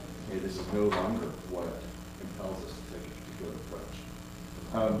say, hey, this is no longer what compels us to take a particular approach.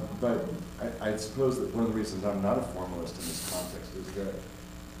 But I suppose that one of the reasons I'm not a formalist in this context is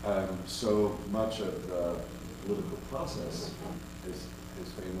that so much of the political process has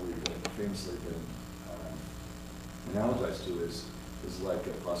famously been analogized to is like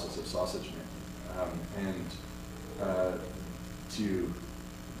a process of sausage making. To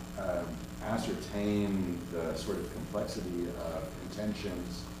ascertain the sort of complexity of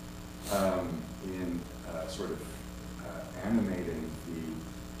intentions in sort of animating the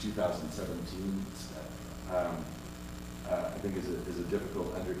 2017 step, I think is a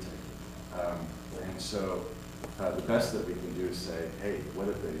difficult undertaking. And so the best that we can do is say, hey, what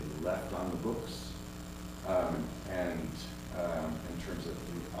have they left on the books? And in terms of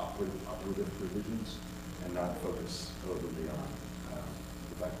the operative provisions, and not focus overly on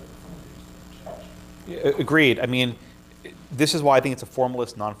the fact that the findings change. Agreed. I mean, this is why I think it's a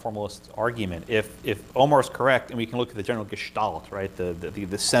formalist, non-formalist argument. If Omar's correct, and we can look at the general gestalt, right,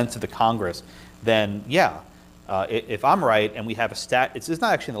 the sense of the Congress, then yeah. If I'm right, and we have a it's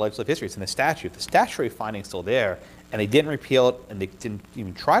not actually in the legislative history, it's in the statute. The statutory finding's still there, and they didn't repeal it, and they didn't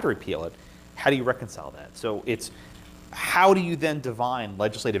even try to repeal it. How do you reconcile that? So it's, how do you then divine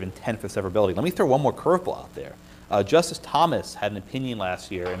legislative intent for severability? Let me throw one more curveball out there. Justice Thomas had an opinion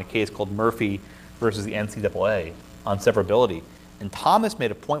last year in a case called Murphy versus the NCAA on severability. And Thomas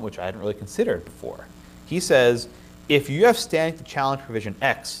made a point which I hadn't really considered before. He says, if you have standing to challenge provision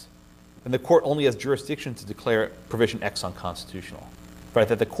X, then the court only has jurisdiction to declare provision X unconstitutional. Right?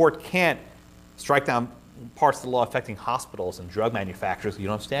 That the court can't strike down parts of the law affecting hospitals and drug manufacturers. You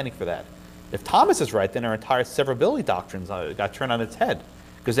don't have standing for that. If Thomas is right, then our entire severability doctrines got turned on its head,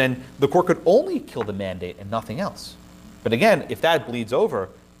 because then the court could only kill the mandate and nothing else. But again, if that bleeds over,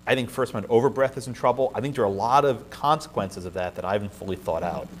 I think First Amendment overbreadth is in trouble. I think there are a lot of consequences of that I haven't fully thought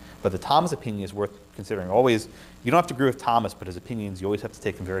out. But the Thomas opinion is worth considering. Always, you don't have to agree with Thomas, but his opinions, you always have to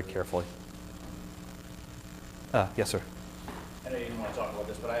take them very carefully. Yes, sir. I know you didn't want to talk about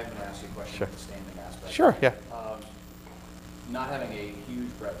this, but I am going to ask you a question Sure. about the standing aspect. Sure, yeah. Not having a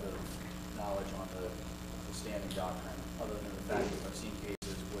huge breadth of knowledge on the standing doctrine, other than the fact that I've seen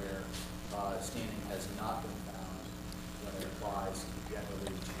cases where standing has not been found when it applies generally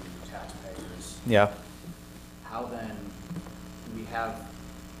to taxpayers. Yeah. How then do we have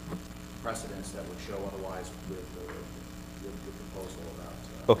precedents that would show otherwise with the proposal about?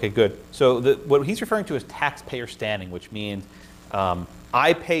 Okay, good. So what he's referring to is taxpayer standing, which means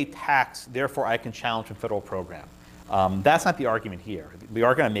I pay tax, therefore I can challenge a federal program. That's not the argument here. The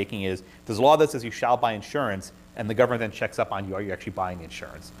argument I'm making is there's a law that says you shall buy insurance, and the government then checks up on you, are you actually buying the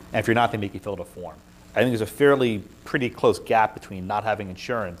insurance? And if you're not, they make you fill out a form. I think there's a pretty close gap between not having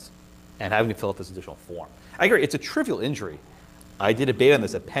insurance and having to fill out this additional form. I agree, it's a trivial injury. I did a debate on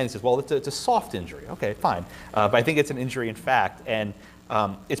this at Penn. He says, well, it's a soft injury. Okay, fine. But I think it's an injury in fact. And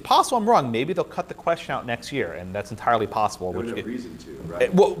it's possible I'm wrong. Maybe they'll cut the question out next year, and that's entirely possible. There's no reason to,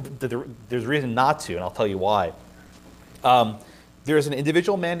 right? Well, there's reason not to, and I'll tell you why. There's an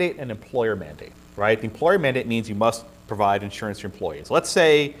individual mandate and an employer mandate, right? The employer mandate means you must provide insurance to your employees. Let's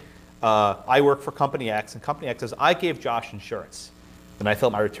say I work for Company X, and Company X says, I gave Josh insurance. Then I fill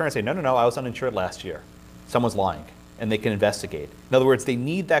out my return and say, no, I was uninsured last year. Someone's lying, and they can investigate. In other words, they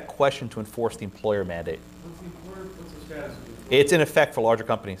need that question to enforce the employer mandate. What's the status of the employer? It's in effect for larger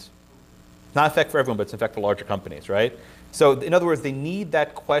companies. Not in effect for everyone, but it's in effect for larger companies, right? So in other words, they need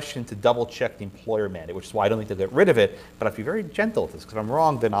that question to double check the employer mandate, which is why I don't think they'll get rid of it. But I'll be very gentle with this, because if I'm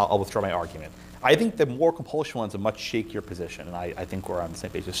wrong, then I'll withdraw my argument. I think the more compulsion one's a much shakier position, and I think we're on the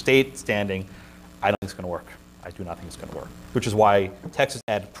same page. The state standing, I don't think it's going to work. I do not think it's going to work, which is why Texas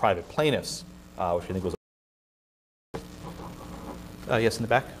added private plaintiffs, which I think was. Yes, in the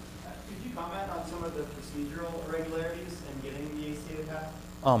back. Could you comment on some of the procedural irregularities in getting the ACA passed?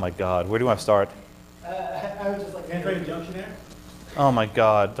 Oh my God, where do you want to start? I would just like to. Anti-injunction act? Oh my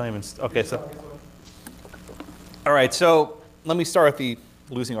God, don't even. Okay, so. All right, so let me start with the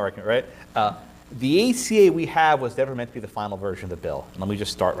losing argument, right? The ACA we have was never meant to be the final version of the bill. And let me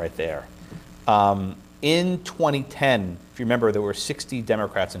just start right there. In 2010, if you remember, there were 60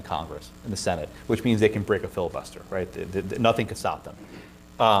 Democrats in Congress, in the Senate, which means they can break a filibuster, right? Nothing could stop them.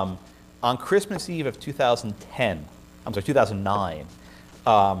 On Christmas Eve of 2009,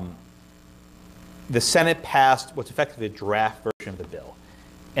 the Senate passed what's effectively a draft version of the bill.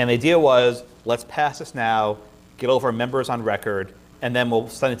 And the idea was, let's pass this now, get all of our members on record, and then we'll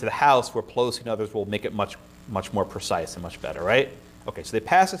send it to the House where Pelosi and others will make it much more precise and much better, right? Okay, so they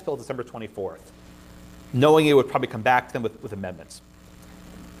passed this bill December 24th, knowing it would probably come back to them with amendments.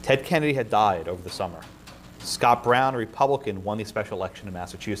 Ted Kennedy had died over the summer. Scott Brown, a Republican, won the special election in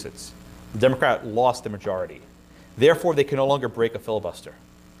Massachusetts. The Democrat lost the majority. Therefore, they can no longer break a filibuster.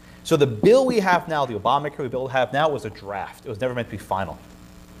 So the bill we have now, the Obamacare bill we have now, was a draft. It was never meant to be final.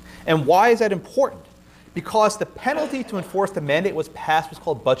 And why is that important? Because the penalty to enforce the mandate was passed was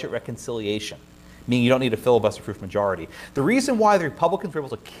called budget reconciliation, meaning you don't need a filibuster-proof majority. The reason why the Republicans were able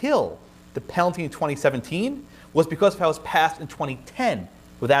to kill the penalty in 2017 was because of how it was passed in 2010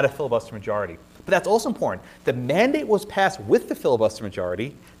 without a filibuster majority. But that's also important. The mandate was passed with the filibuster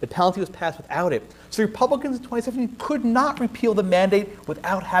majority. The penalty was passed without it. So Republicans in 2017 could not repeal the mandate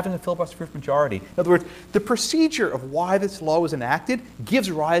without having a filibuster-proof majority. In other words, the procedure of why this law was enacted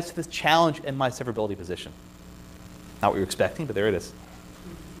gives rise to this challenge in my severability position. Not what you're expecting, but there it is.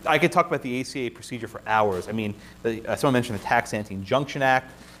 I could talk about the ACA procedure for hours. I mean, someone mentioned the Tax Anti-Injunction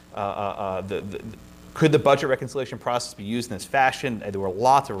Act. Could the budget reconciliation process be used in this fashion? There were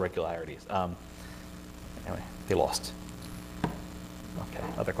lots of irregularities. Anyway, they lost. Okay,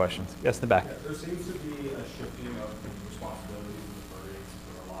 other questions? Yes, in the back. Yeah, there seems to be a shifting of responsibilities and verdicts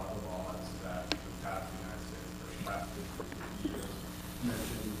for a lot of the laws that have passed in the United States for the past 50 years. You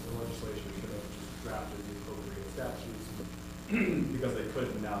mentioned the legislature should have just drafted the appropriate statutes because they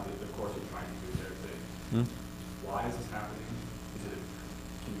couldn't. Now that the courts are trying to do their thing. Why is this happening?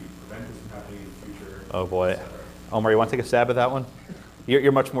 Can you prevent this from happening in the future? Oh boy, Omar, you want to take a stab at that one? You're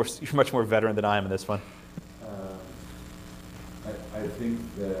much more veteran than I am in this one. I think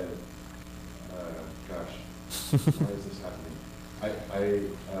that, gosh, why is this happening?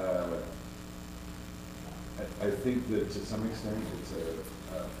 I think that to some extent it's a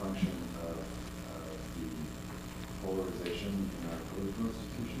function of the polarization in our political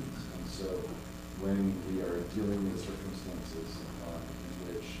institutions. And so when we are dealing with circumstances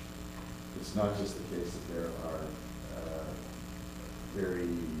in which it's not just the case that there are very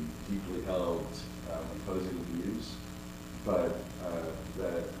deeply held opposing views, but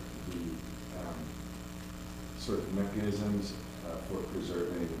that the sort of mechanisms for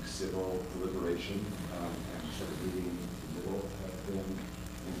preserving civil deliberation and sort of meeting the middle have been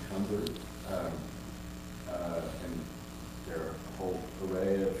encumbered. And there are a whole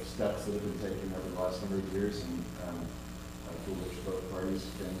array of steps that have been taken over the last number of years, and for which both parties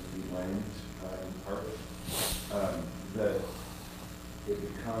can be blamed in part. That it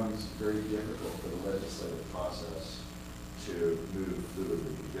becomes very difficult for the legislative process to move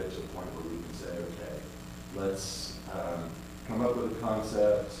fluidly, to get to a point where we can say, okay, let's come up with a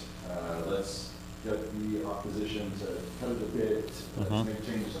concept, let's get the opposition to cut it a bit, let's make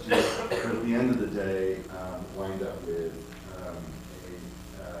changes to it, but at the end of the day, wind up with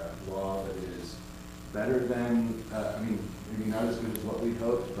a law that is better than, I mean, maybe not as good as what we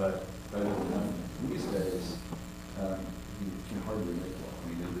hoped, but better than none. These days, you can hardly make law. I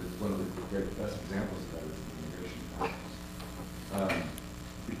mean, one of the great best examples of that is the immigration process,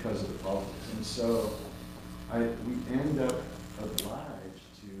 because of the politics. And so we end up obliged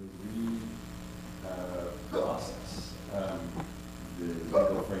to process the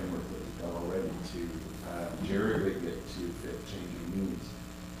legal framework that we've got already, to jerry-rig it to fit changing needs.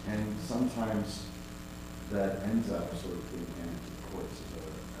 And sometimes that ends up sort of being handed to the courts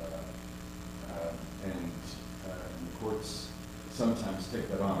and the courts sometimes take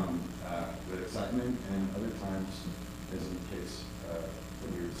that on with excitement, and other times, as in the case that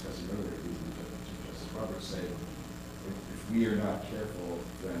we were discussing earlier, Justice Roberts say, if we are not careful,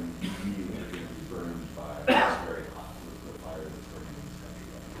 then we are going to be burned by this very hot political higher than for any country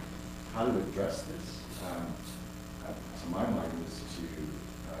level. How to address this? To my mind, is to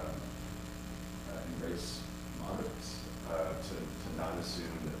embrace moderates, to not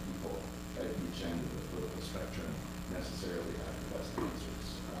assume that people at each end of the political spectrum necessarily have the best answers,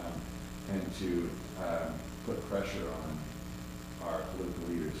 and to put pressure on our political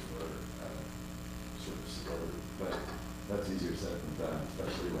leaders for sort of civility. But that's easier said than done,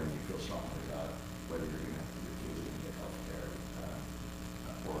 especially when you feel strongly about whether your kids are going to get health care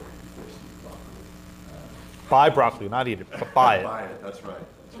or you're forced to eat broccoli. Buy broccoli, not eat it, but buy it. Buy it, that's right.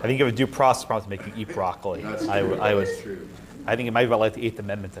 I think you have a due process problem to make you eat broccoli. That's true. That's true. I think it might violate the 8th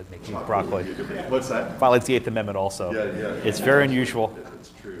Amendment to make you eat broccoli. What's that? Violates the 8th Amendment also. Yeah. It's very unusual.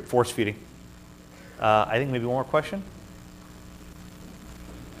 It's true. Force feeding. I think maybe one more question?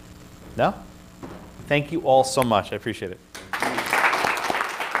 No? Thank you all so much. I appreciate it. Thank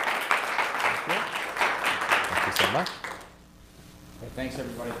you so much. Okay, thanks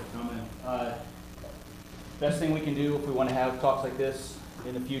everybody for coming. Best thing we can do if we want to have talks like this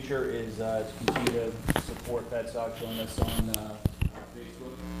in the future is to continue to support FedSoc. Join us on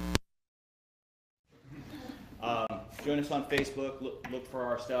Facebook. Join us on Facebook. Look for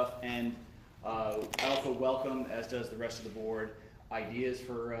our stuff, and I also welcome, as does the rest of the board, ideas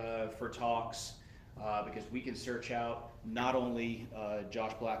for talks, because we can search out not only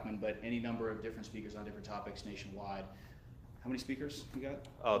Josh Blackman, but any number of different speakers on different topics nationwide. How many speakers we got?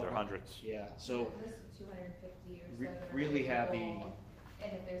 Oh, there are hundreds. Yeah, so This is 250 or so that are really have the available.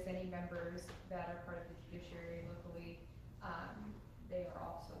 And if there's any members that are part of the judiciary locally, they are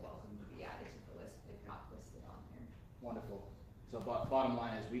also welcome to be added to the list if not listed on there. wonderful. So bottom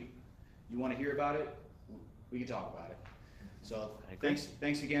line is, you want to hear about it, we can talk about it. So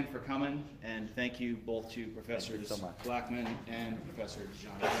thanks again for coming, and thank you both to Professors so much. Blackman and Professor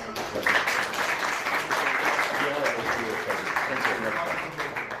John.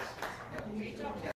 Thank you.